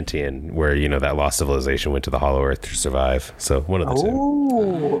an Atlantean, where, you know, that lost civilization went to the Hollow Earth to survive. So one of the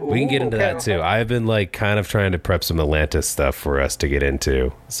two. We can get into that too. I've been like kind of trying to prep some Atlantis stuff for us to get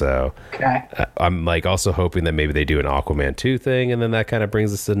into. So I'm like also hoping that maybe they do an Aquaman 2 thing, and then that kind of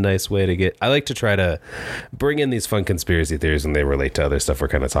brings us a nice way to get. I like to try to bring in these fun conspiracy theories when they relate to other stuff we're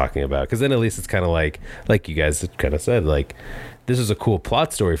kind of talking about, because then at least it's kind of like you guys kind of said, like, this is a cool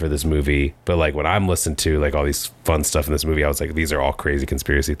plot story for this movie, but like when I'm listening to like all these fun stuff in this movie, I was like, these are all crazy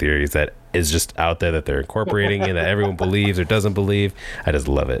conspiracy theories that is just out there that they're incorporating and that everyone believes or doesn't believe. I just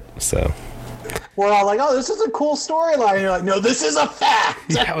love it. So we're all like, oh, this is a cool storyline. And you're like, no, this is a fact.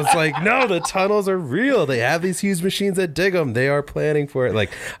 Yeah, I was like, no, the tunnels are real. They have these huge machines that dig them. They are planning for it.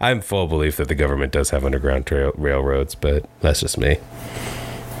 Like, I'm full belief that the government does have underground railroads, but that's just me.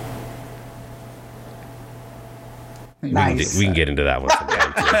 Nice. We can get into that one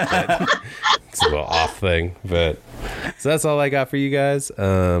sometime too. It's a little off thing, but so that's all I got for you guys. I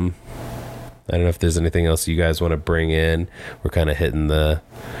don't know if there's anything else you guys want to bring in. We're kind of hitting the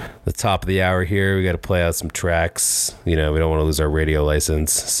top of the hour here. We got to play out some tracks. You know, we don't want to lose our radio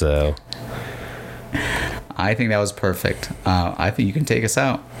license, so I think that was perfect. I think you can take us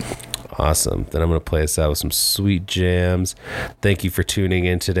out. Awesome. Then I'm going to play us out with some sweet jams. Thank you for tuning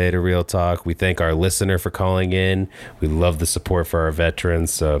in today to Real Talk. We thank our listener for calling in. We love the support for our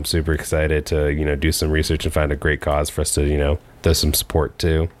veterans, so I'm super excited to, you know, do some research and find a great cause for us to, you know, do some support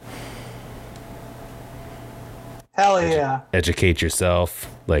to. Hell yeah. Educate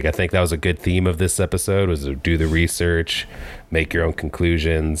yourself. Like, I think that was a good theme of this episode, was to do the research, make your own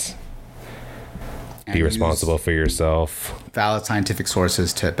conclusions, be responsible for yourself. Valid scientific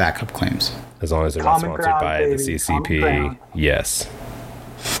sources to back up claims. As long as they're not sponsored by the CCP. Yes.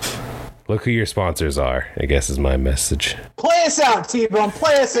 Look who your sponsors are, I guess is my message. Play us out, T-Bone.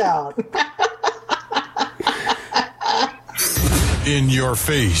 Play us out. In your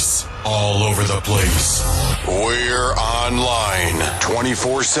face, all over the place. We're online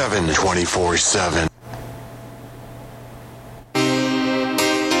 24/7.